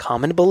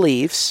 common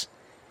beliefs,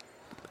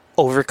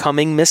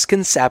 overcoming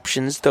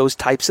misconceptions, those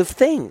types of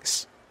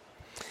things.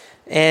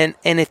 And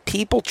if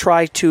people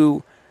try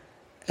to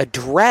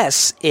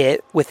address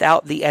it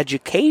without the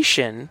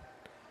education,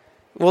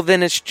 well,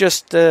 then it's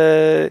just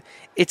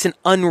it's an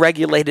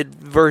unregulated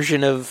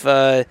version of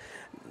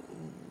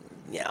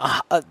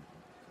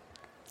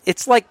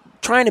it's like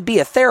trying to be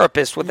a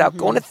therapist without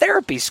going to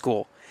therapy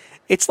school.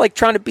 It's like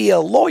trying to be a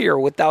lawyer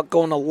without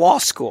going to law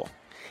school.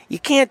 You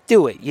can't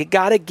do it. You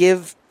got to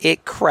give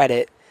it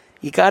credit.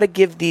 You got to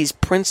give these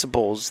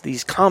principles,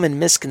 these common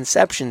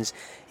misconceptions,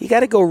 you got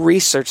to go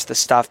research the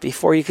stuff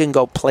before you can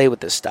go play with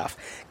this stuff.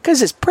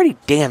 Because it's pretty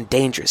damn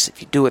dangerous if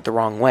you do it the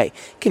wrong way.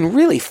 It can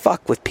really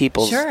fuck with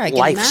people's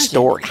life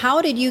story.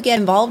 How did you get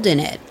involved in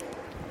it?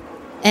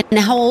 And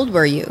how old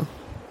were you?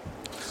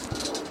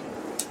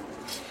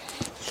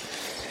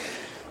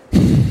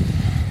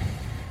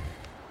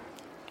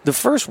 The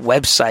first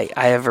website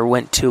I ever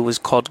went to was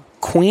called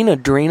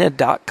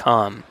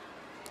queenadrena.com.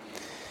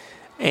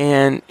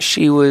 And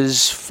she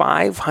was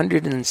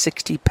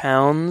 560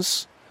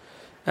 pounds,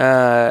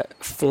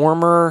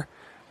 former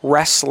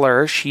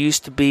wrestler. She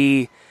used to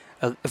be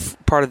a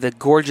part of the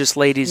Gorgeous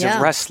Ladies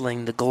of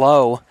Wrestling, the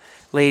Glow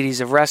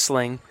Ladies of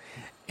Wrestling.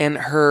 And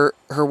her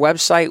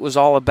website was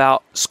all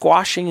about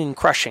squashing and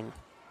crushing.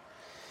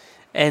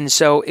 And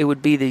so it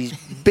would be these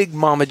big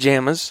mama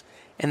jammas,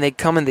 and they'd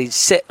come and they'd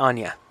sit on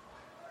you.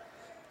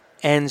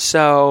 And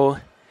so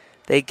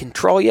they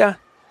control you.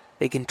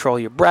 They control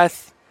your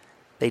breath.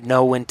 They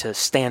know when to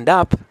stand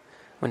up,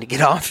 when to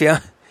get off you.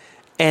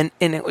 And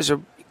it was a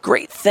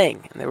great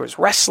thing. And there was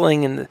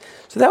wrestling.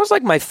 So that was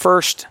like my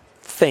first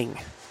thing.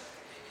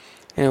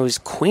 And it was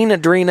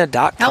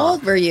queenadrena.com. How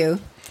old were you?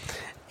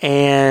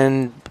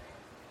 And,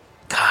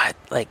 God,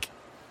 like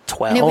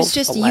 12, And it was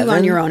just 11. you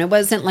on your own. It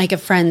wasn't like a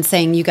friend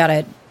saying, you got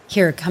to,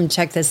 here, come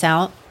check this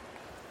out.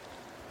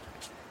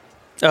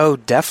 Oh,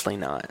 definitely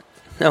not.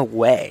 No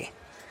way.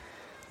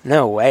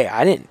 No way.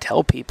 I didn't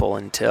tell people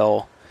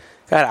until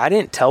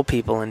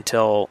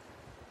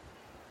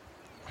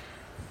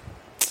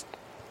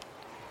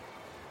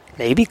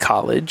maybe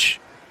college.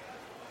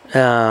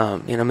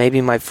 Maybe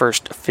my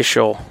first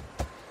official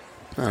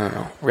I don't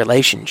know,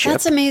 relationship.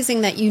 That's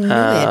amazing that you knew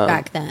it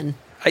back then.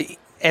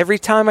 Every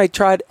time I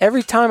tried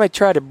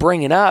to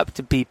bring it up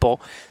to people,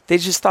 they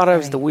just thought I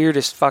was the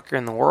weirdest fucker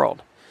in the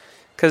world.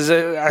 Because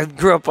I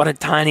grew up on a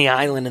tiny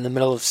island in the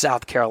middle of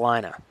South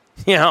Carolina.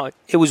 You know,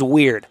 it was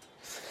weird.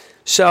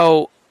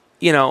 So,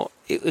 you know,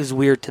 it was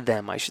weird to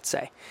them, I should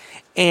say.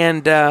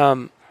 And,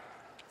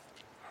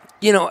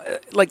 you know,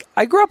 like,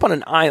 I grew up on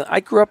an island. I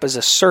grew up as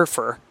a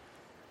surfer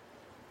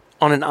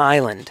on an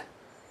island.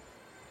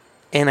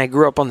 And I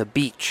grew up on the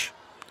beach.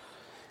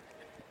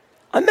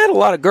 I met a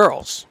lot of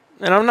girls.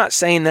 And I'm not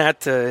saying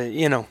that to,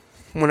 you know,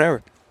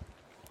 whatever.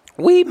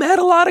 We met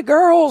a lot of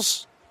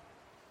girls.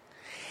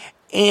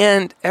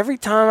 And every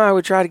time I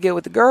would try to get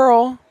with a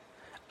girl,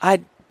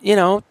 I'd, you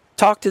know,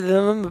 talk to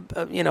them,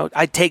 you know,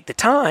 I'd take the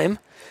time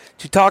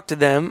to talk to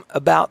them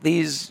about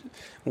these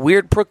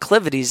weird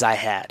proclivities I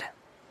had.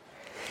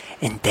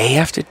 And day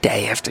after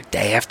day after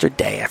day after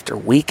day, after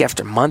week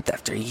after month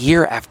after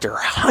year, after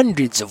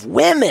hundreds of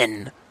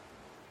women,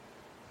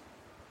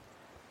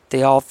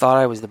 they all thought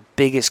I was the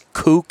biggest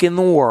kook in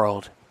the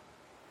world.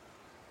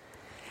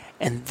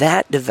 And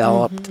that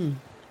developed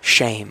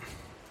shame.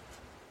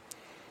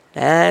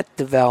 That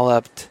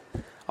developed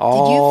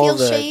all Did you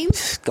feel shame?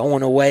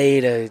 Going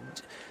away to...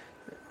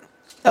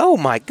 Oh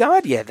my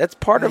God, yeah. That's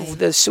part of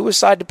the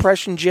suicide,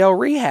 depression, jail,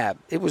 rehab.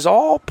 It was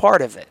all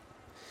part of it.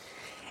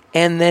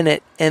 And then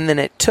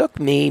it took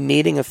me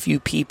meeting a few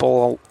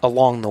people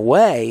along the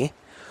way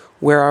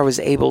where I was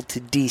able to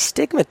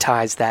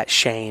destigmatize that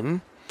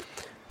shame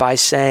by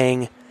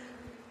saying,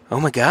 oh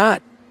my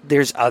God,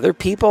 there's other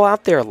people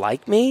out there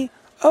like me?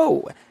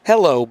 Oh,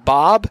 hello,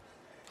 Bob.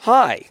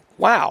 Hi.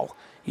 Wow.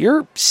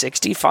 You're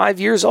 65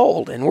 years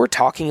old and we're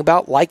talking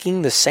about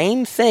liking the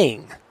same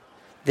thing.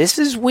 This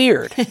is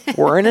weird.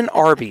 We're in an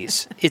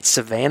Arby's. It's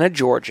Savannah,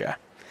 Georgia.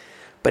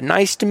 But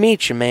nice to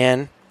meet you,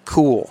 man.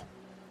 Cool.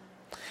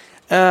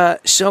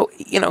 So,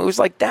 you know, it was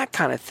like that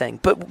kind of thing.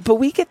 But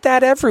we get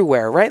that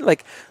everywhere, right?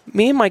 Like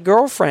me and my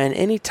girlfriend,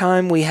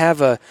 anytime we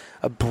have a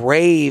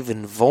brave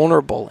and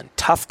vulnerable and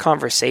tough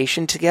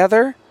conversation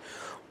together,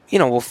 you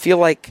know, we'll feel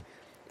like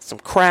some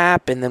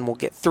crap and then we'll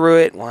get through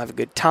it and we'll have a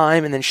good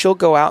time. And then she'll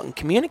go out and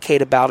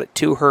communicate about it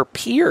to her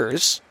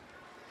peers,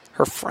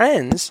 her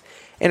friends,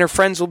 and her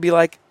friends will be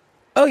like,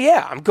 oh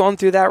yeah, I'm going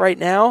through that right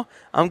now.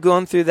 I'm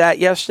going through that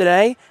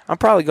yesterday. I'm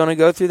probably going to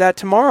go through that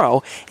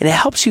tomorrow. And it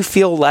helps you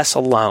feel less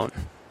alone.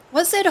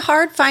 Was it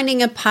hard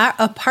finding a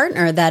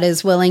partner that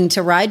is willing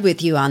to ride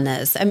with you on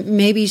this?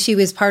 Maybe she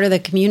was part of the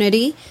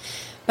community,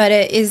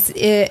 but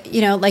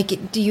you know,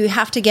 like, do you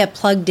have to get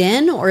plugged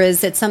in, or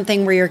is it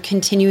something where you're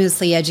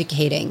continuously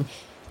educating,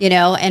 you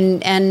know,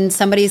 and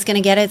somebody's going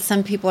to get it,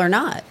 some people are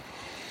not?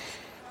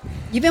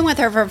 You've been with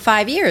her for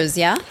 5 years,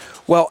 yeah?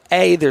 Well,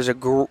 there's a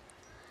great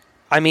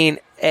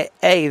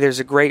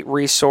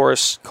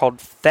resource called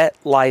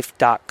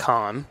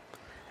fetlife.com,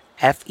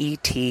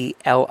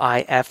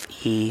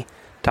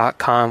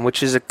 FETLIFE.com,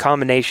 which is a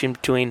combination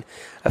between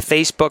a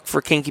Facebook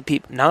for kinky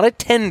people, not a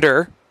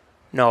Tinder,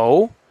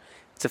 no,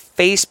 it's a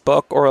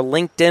Facebook or a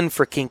LinkedIn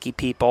for kinky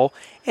people,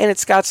 and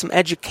it's got some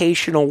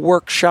educational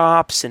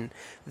workshops and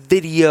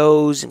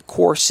videos and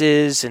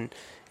courses, and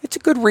it's a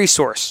good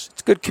resource.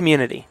 It's a good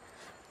community.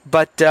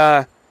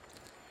 But,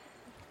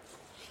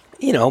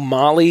 you know,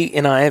 Molly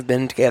and I have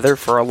been together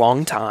for a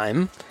long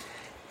time,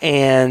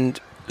 and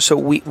so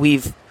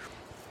we've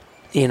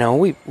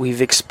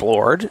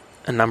explored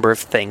a number of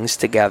things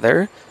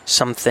together.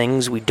 Some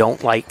things we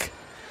don't like,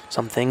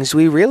 some things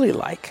we really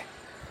like.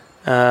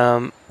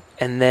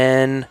 And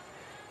then,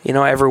 you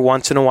know, every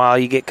once in a while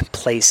you get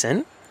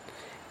complacent,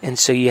 and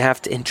so you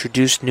have to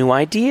introduce new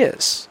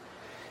ideas.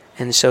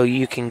 And so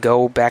you can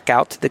go back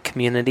out to the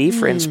community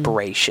for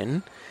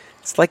inspiration.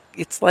 It's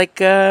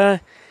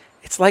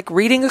like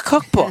reading a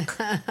cookbook,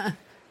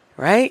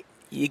 right?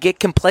 You get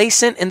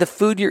complacent in the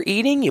food you're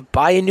eating, you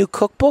buy a new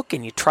cookbook,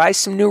 and you try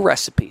some new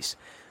recipes.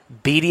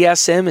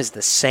 BDSM is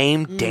the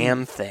same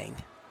damn thing,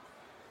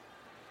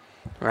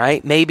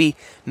 right? Maybe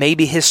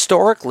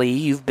historically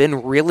you've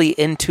been really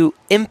into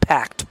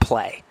impact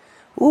play.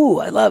 Ooh,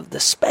 I love the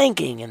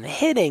spanking and the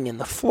hitting and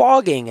the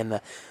flogging and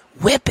the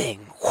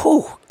whipping.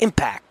 Whew,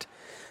 impact.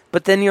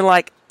 But then you're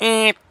like,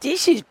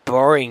 this is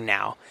boring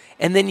now.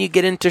 And then you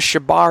get into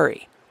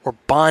shibari or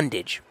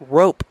bondage,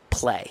 rope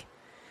play.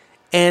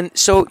 And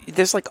so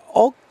there's like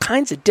all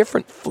kinds of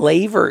different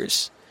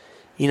flavors,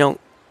 you know,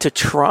 to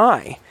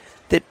try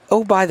that,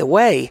 oh, by the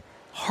way,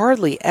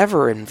 hardly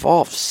ever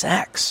involve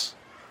sex.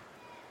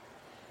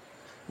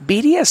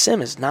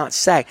 BDSM is not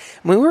sex.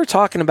 I mean, we were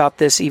talking about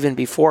this even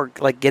before,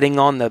 like, getting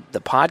on the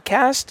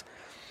podcast.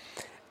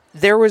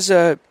 There was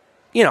I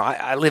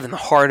live in the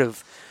heart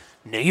of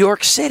New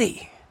York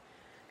City.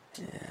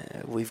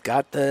 We've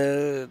got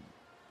a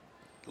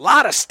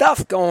lot of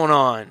stuff going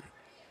on.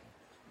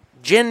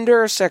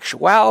 Gender,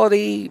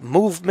 sexuality,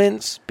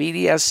 movements,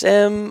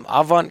 BDSM,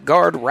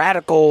 avant-garde,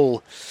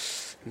 radical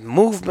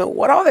movement,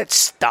 what all that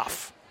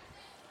stuff.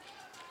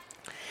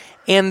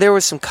 And there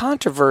was some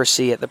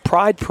controversy at the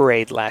Pride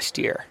Parade last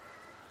year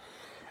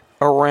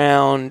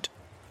around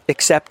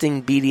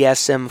accepting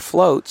BDSM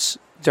floats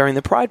during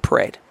the Pride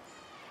Parade.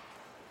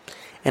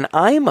 And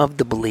I am of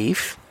the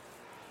belief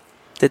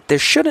that there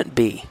shouldn't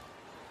be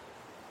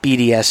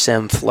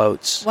BDSM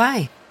floats.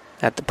 Why?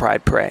 At the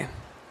Pride Parade.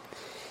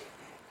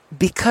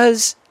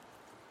 Because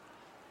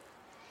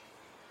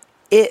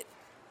it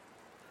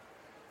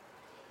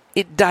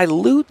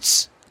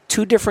dilutes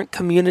two different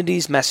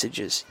communities'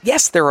 messages.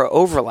 Yes, there are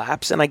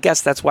overlaps, and I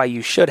guess that's why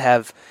you should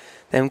have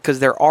them, because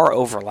there are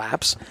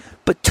overlaps.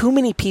 But too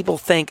many people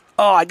think,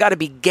 oh, I got to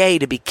be gay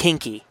to be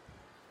kinky.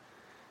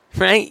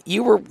 Right?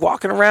 You were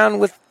walking around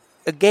with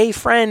a gay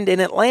friend in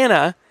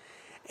Atlanta,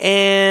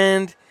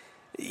 and,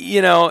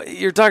 you know,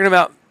 you're talking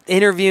about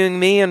interviewing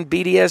me on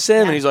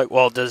BDSM, and he's like,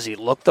 well, does he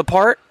look the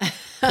part?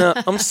 No,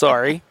 I'm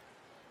sorry.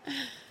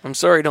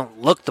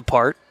 Don't look the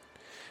part.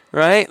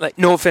 Right? Like,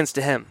 no offense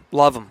to him.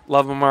 Love him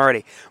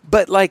already.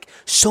 But, like,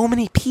 so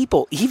many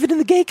people, even in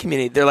the gay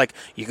community, they're like,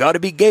 you got to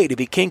be gay to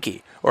be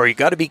kinky, or you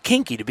got to be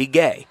kinky to be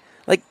gay.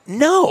 Like,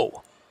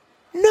 no.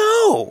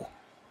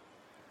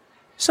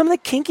 Some of the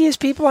kinkiest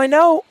people I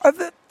know are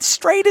the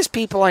straightest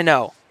people I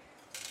know.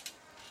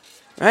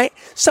 Right?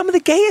 Some of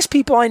the gayest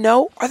people I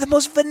know are the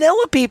most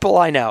vanilla people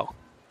I know.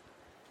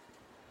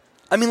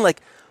 I mean,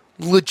 like,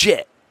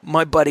 legit.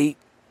 My buddy,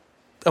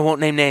 I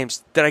won't name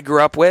names, that I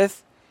grew up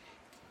with,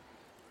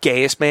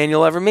 gayest man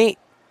you'll ever meet.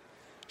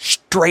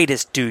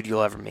 Straightest dude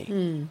you'll ever meet.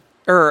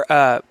 Or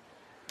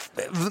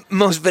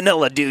most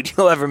vanilla dude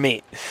you'll ever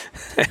meet.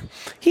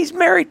 He's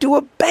married to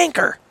a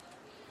banker.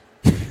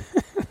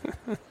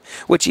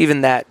 Which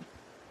even that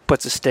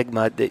puts a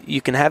stigma that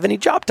you can have any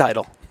job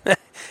title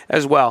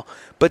as well.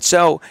 But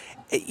so,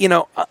 you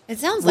know, it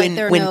sounds like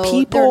there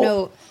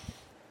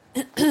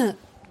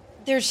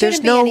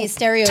shouldn't be any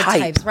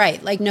stereotypes, type.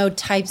 Right? Like no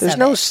types. There's of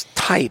no it.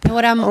 type. And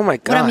oh my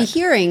God! What I'm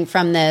hearing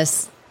from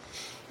this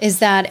is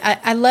that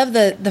I love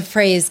the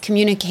phrase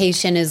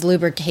 "communication is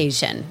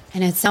lubrication,"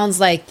 and it sounds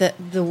like the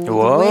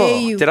way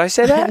you. Did I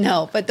say that?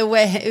 No, but the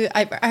way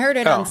I heard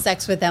it on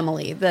Sex with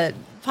Emily, the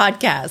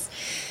podcast.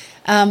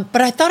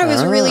 But I thought it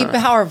was really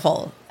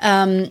powerful,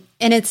 and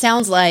it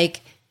sounds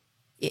like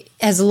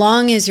as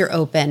long as you're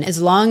open, as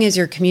long as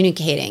you're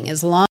communicating,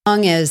 as long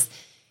as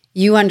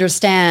you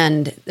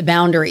understand the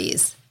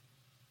boundaries,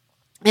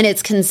 and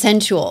it's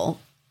consensual.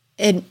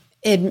 I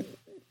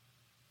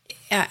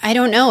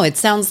don't know. It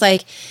sounds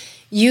like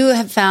you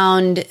have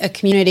found a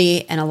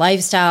community and a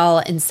lifestyle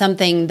and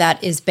something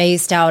that is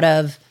based out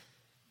of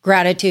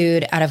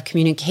gratitude, out of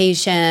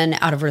communication,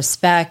 out of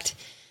respect.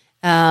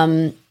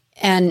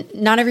 And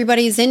not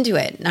everybody's into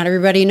it. Not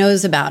everybody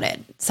knows about it.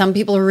 Some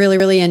people are really,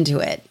 really into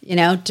it, you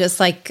know, just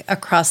like a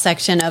cross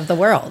section of the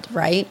world,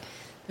 right?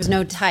 There's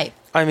no type.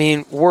 I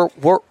mean, we're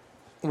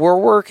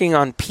working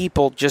on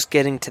people just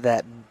getting to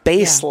that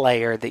base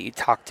layer that you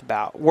talked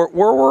about. We're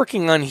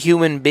working on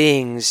human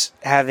beings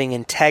having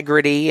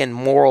integrity and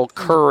moral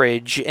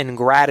courage and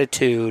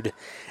gratitude,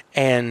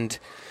 and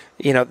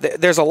you know,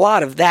 there's a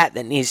lot of that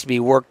needs to be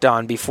worked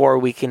on before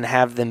we can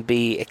have them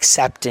be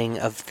accepting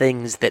of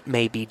things that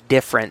may be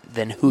different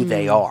than who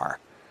they are.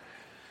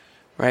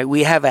 Right?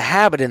 We have a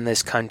habit in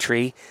this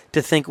country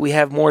to think we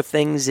have more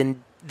things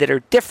that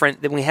are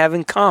different than we have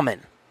in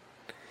common,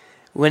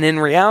 when in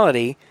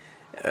reality,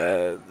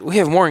 we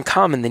have more in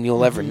common than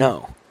you'll ever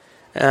know.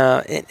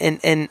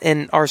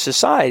 And our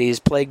society is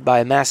plagued by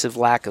a massive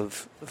lack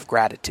of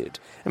gratitude.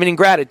 I mean,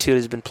 ingratitude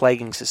has been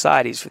plaguing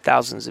societies for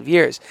thousands of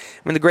years.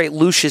 I mean, the great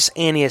Lucius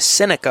Annius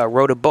Seneca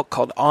wrote a book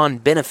called On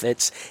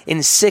Benefits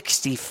in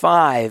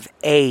 65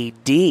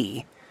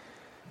 A.D.,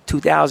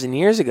 2,000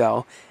 years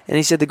ago, and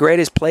he said the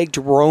greatest plague to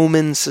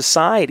Roman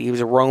society, he was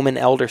a Roman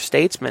elder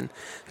statesman,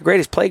 the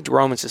greatest plague to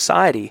Roman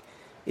society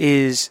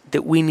is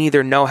that we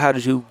neither know how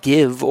to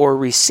give or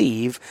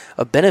receive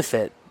a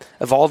benefit.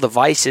 Of all the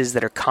vices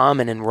that are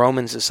common in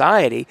Roman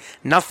society,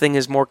 nothing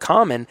is more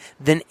common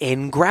than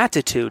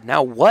ingratitude.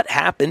 Now, what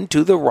happened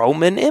to the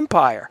Roman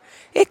Empire?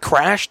 It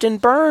crashed and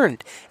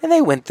burned, and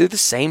they went through the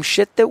same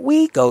shit that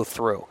we go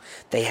through.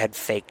 They had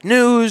fake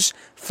news,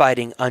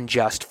 fighting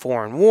unjust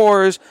foreign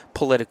wars,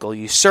 political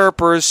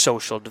usurpers,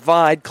 social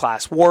divide,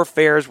 class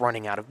warfares,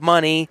 running out of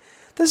money.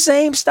 The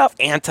same stuff.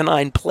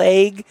 Antonine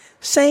Plague,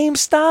 same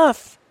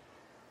stuff.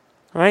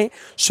 Right?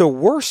 So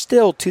we're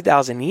still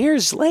 2,000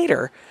 years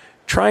later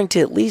trying to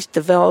at least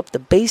develop the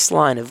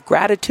baseline of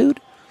gratitude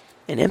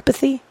and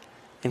empathy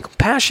and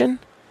compassion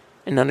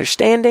and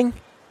understanding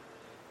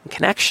and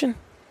connection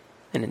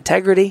and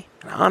integrity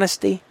and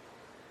honesty.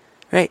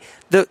 Right?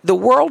 The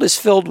world is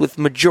filled with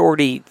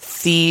majority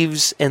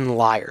thieves and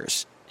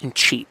liars and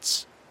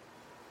cheats.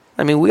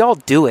 I mean, we all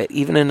do it,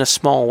 even in a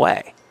small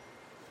way.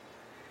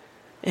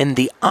 And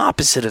the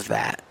opposite of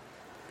that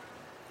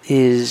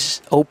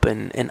is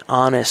open and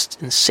honest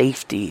and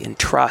safety and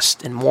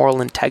trust and moral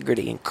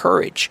integrity and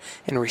courage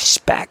and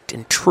respect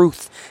and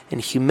truth and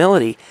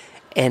humility.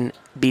 And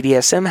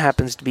BDSM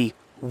happens to be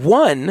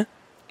one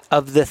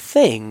of the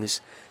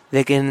things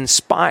that can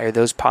inspire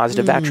those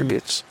positive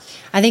attributes.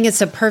 I think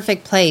it's a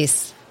perfect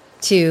place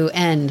to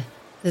end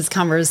this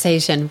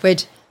conversation,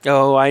 which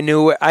Oh, I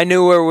knew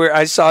where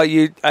I saw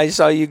you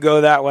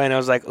go that way, and I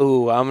was like,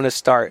 "Ooh, I'm gonna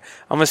start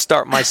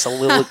my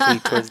soliloquy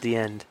towards the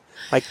end,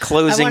 my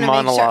closing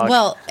monologue."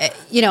 Well,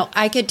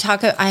 I could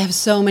talk. I have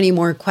so many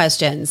more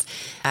questions.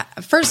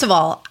 First of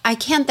all, I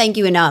can't thank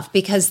you enough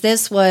because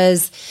this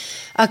was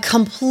a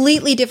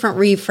completely different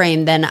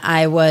reframe than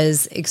I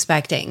was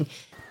expecting.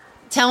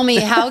 Tell me,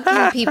 how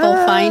can people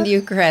find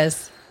you,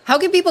 Chris? How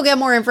can people get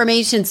more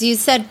information? So you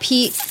said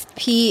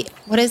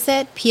what is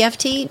it?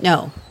 PFT?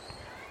 No.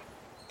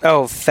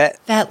 Oh,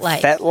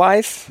 FetLife.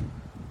 FetLife.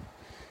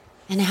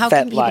 And how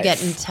can people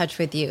get in touch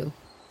with you?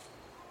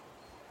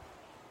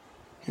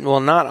 Well,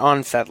 not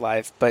on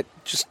FetLife, but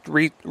just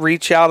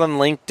reach out on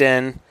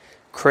LinkedIn,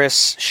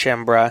 Chris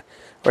Schembra,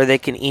 or they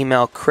can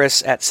email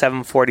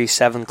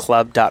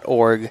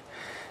chris@747club.org,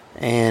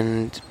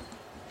 and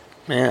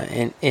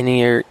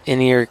any of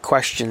your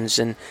questions.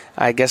 And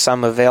I guess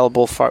I'm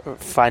available for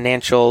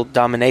financial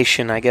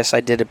domination. I guess I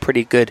did a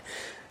pretty good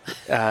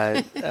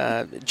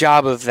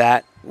job of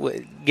that,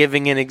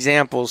 giving an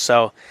example.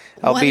 So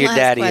I'll be your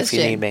daddy if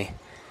you need me.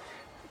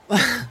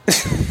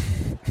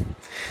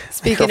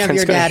 Speaking of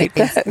your daddy,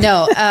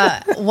 no.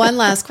 One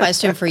last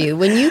question for you: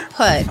 when you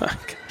put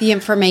the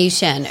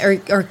information,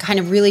 or kind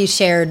of really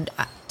shared,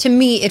 to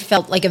me, it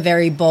felt like a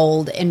very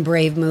bold and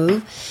brave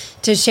move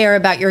to share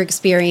about your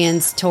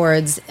experience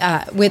towards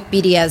with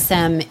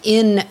BDSM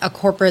in a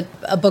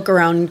book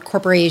around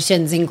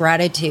corporations and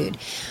gratitude.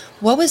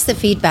 What was the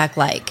feedback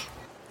like?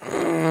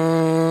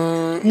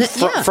 From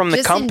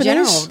the companies? In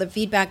general, the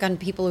feedback on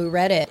people who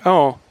read it.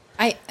 Oh,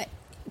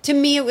 to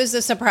me, it was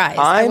a surprise.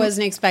 I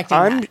wasn't expecting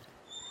that.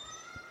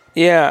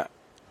 Yeah,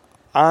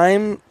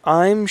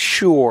 I'm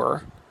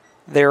sure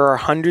there are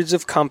hundreds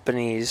of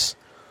companies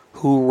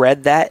who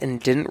read that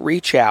and didn't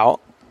reach out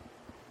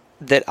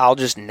that I'll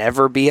just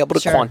never be able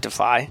to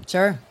quantify.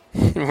 Sure.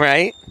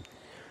 Right?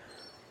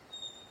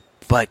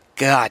 But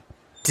God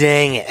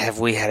dang it, have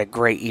we had a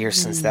great year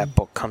since that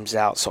book comes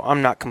out. So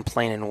I'm not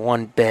complaining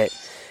one bit.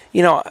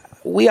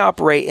 We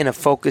operate in a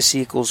focus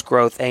equals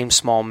growth, aim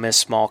small, miss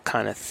small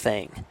kind of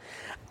thing.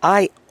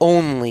 I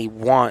only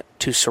want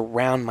to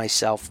surround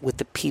myself with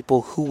the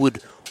people who would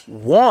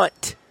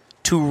want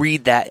to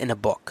read that in a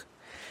book.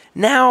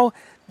 Now,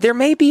 there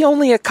may be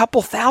only a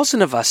couple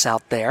thousand of us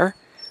out there,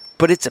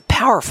 but it's a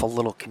powerful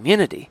little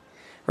community,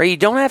 right? You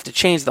don't have to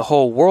change the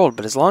whole world,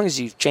 but as long as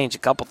you've changed a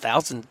couple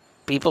thousand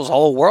people's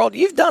whole world,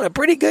 you've done a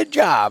pretty good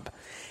job.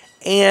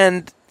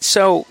 And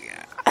so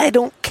I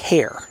don't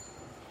care.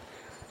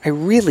 I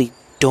really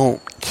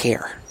don't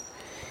care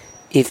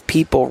if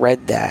people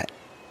read that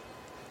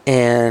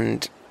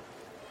and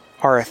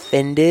are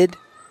offended.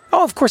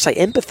 Oh, of course I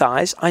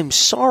empathize. I'm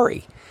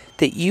sorry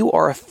that you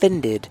are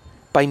offended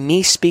by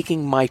me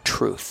speaking my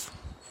truth.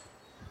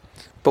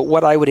 But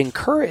what I would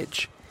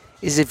encourage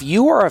is if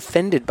you are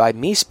offended by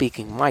me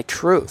speaking my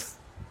truth,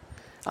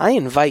 I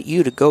invite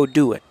you to go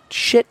do a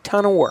shit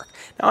ton of work.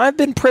 Now, I've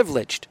been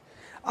privileged.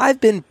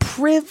 I've been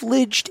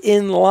privileged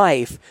in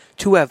life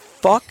to have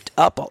fucked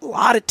up a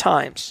lot of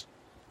times.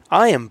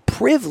 I am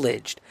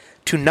privileged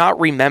to not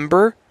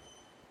remember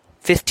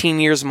 15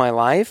 years of my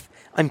life.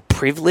 I'm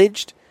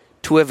privileged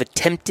to have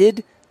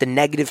attempted the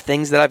negative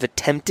things that I've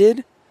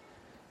attempted.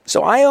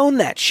 So I own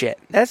that shit.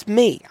 That's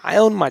me. I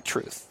own my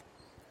truth.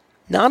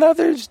 Not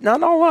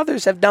all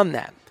others have done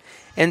that.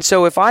 And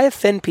so if I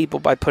offend people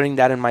by putting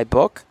that in my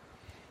book,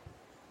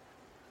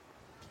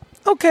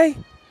 okay,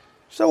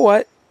 so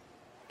what?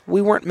 We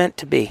weren't meant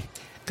to be.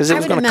 Because it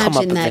was going to come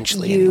up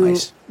eventually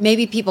anyways.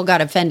 Maybe people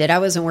got offended. I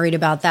wasn't worried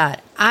about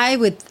that.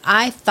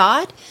 I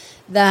thought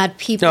that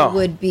people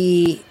would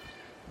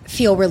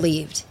feel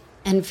relieved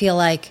and feel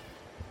like,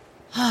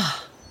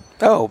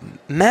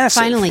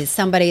 massive. Finally,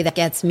 somebody that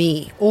gets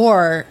me,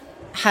 or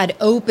had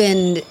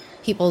opened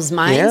people's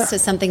minds to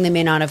something they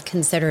may not have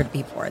considered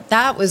before.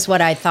 That was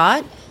what I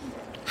thought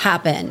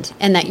happened,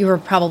 and that you were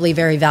probably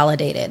very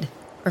validated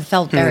or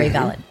felt very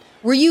valid.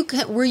 Were you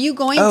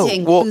going to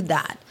include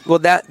that? Well,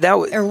 that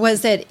or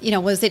was it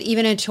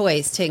even a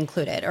choice to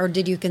include it, or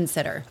did you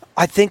consider?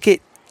 I think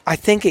it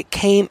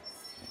came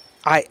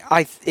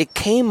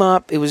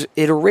up.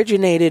 It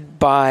originated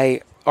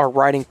by our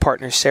writing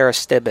partner Sarah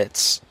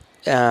Stibbets.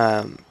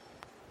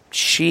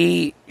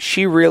 She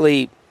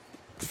really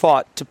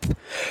fought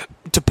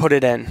to put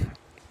it in,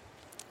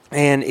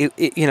 and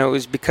it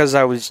was because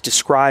I was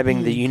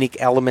describing the unique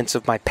elements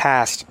of my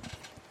past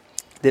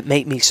that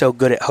make me so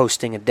good at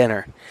hosting a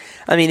dinner.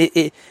 I mean,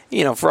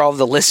 for all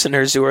the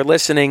listeners who are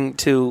listening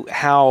to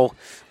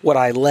what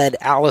I led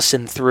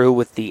Allison through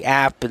with the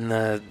app and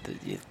the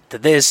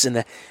this and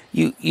the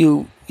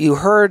you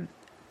heard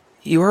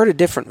a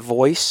different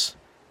voice.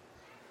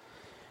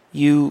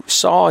 You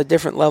saw a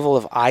different level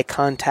of eye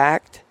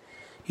contact.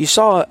 You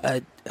saw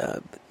a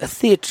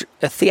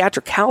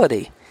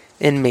theatricality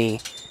in me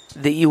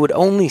that you would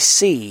only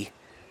see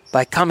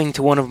by coming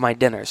to one of my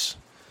dinners,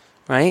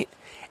 right?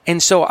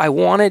 And so I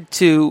wanted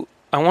to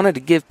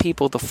give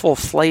people the full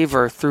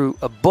flavor through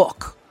a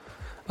book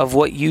of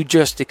what you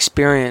just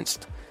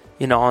experienced,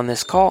 on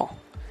this call.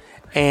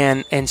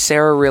 And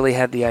Sarah really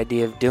had the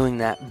idea of doing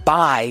that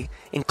by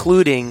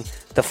including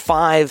the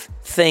 5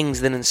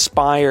 things that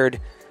inspired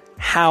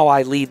how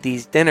I lead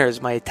these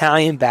dinners: my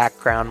Italian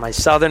background, my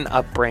Southern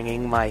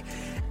upbringing, my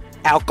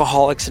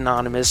Alcoholics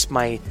Anonymous,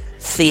 my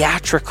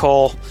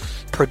theatrical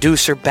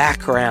producer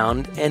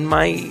background, and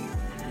my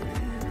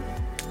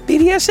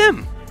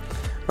BDSM.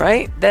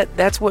 Right?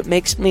 That's what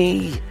makes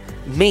me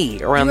around the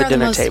dinner table. You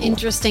are the most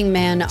interesting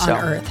man on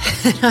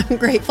earth. I'm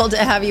grateful to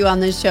have you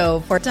on the show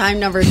for time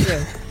number 2.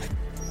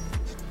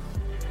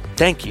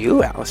 Thank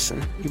you,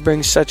 Allison. You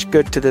bring such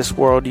good to this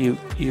world.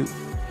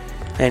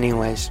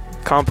 Anyways,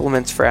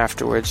 compliments for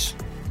afterwards.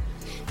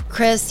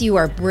 Chris, you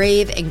are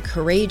brave and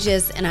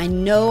courageous, and I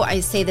know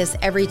I say this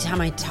every time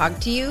I talk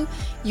to you.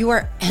 You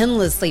are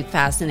endlessly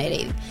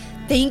fascinating.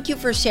 Thank you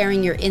for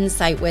sharing your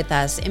insight with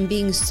us and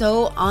being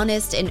so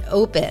honest and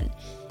open.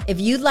 If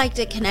you'd like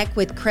to connect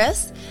with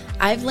Chris,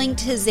 I've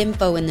linked his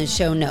info in the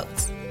show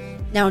notes.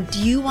 Now,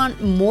 do you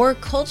want more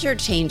culture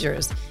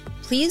changers?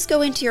 Please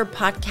go into your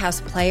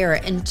podcast player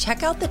and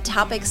check out the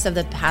topics of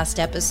the past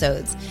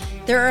episodes.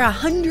 There are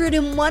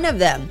 101 of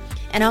them,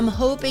 and I'm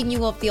hoping you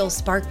will feel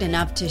sparked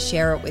enough to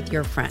share it with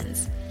your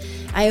friends.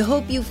 I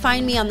hope you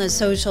find me on the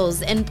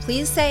socials, and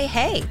please say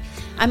hey.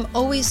 I'm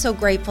always so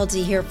grateful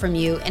to hear from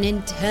you and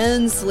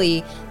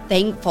intensely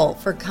thankful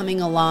for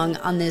coming along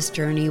on this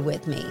journey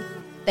with me.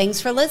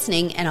 Thanks for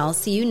listening, and I'll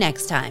see you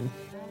next time.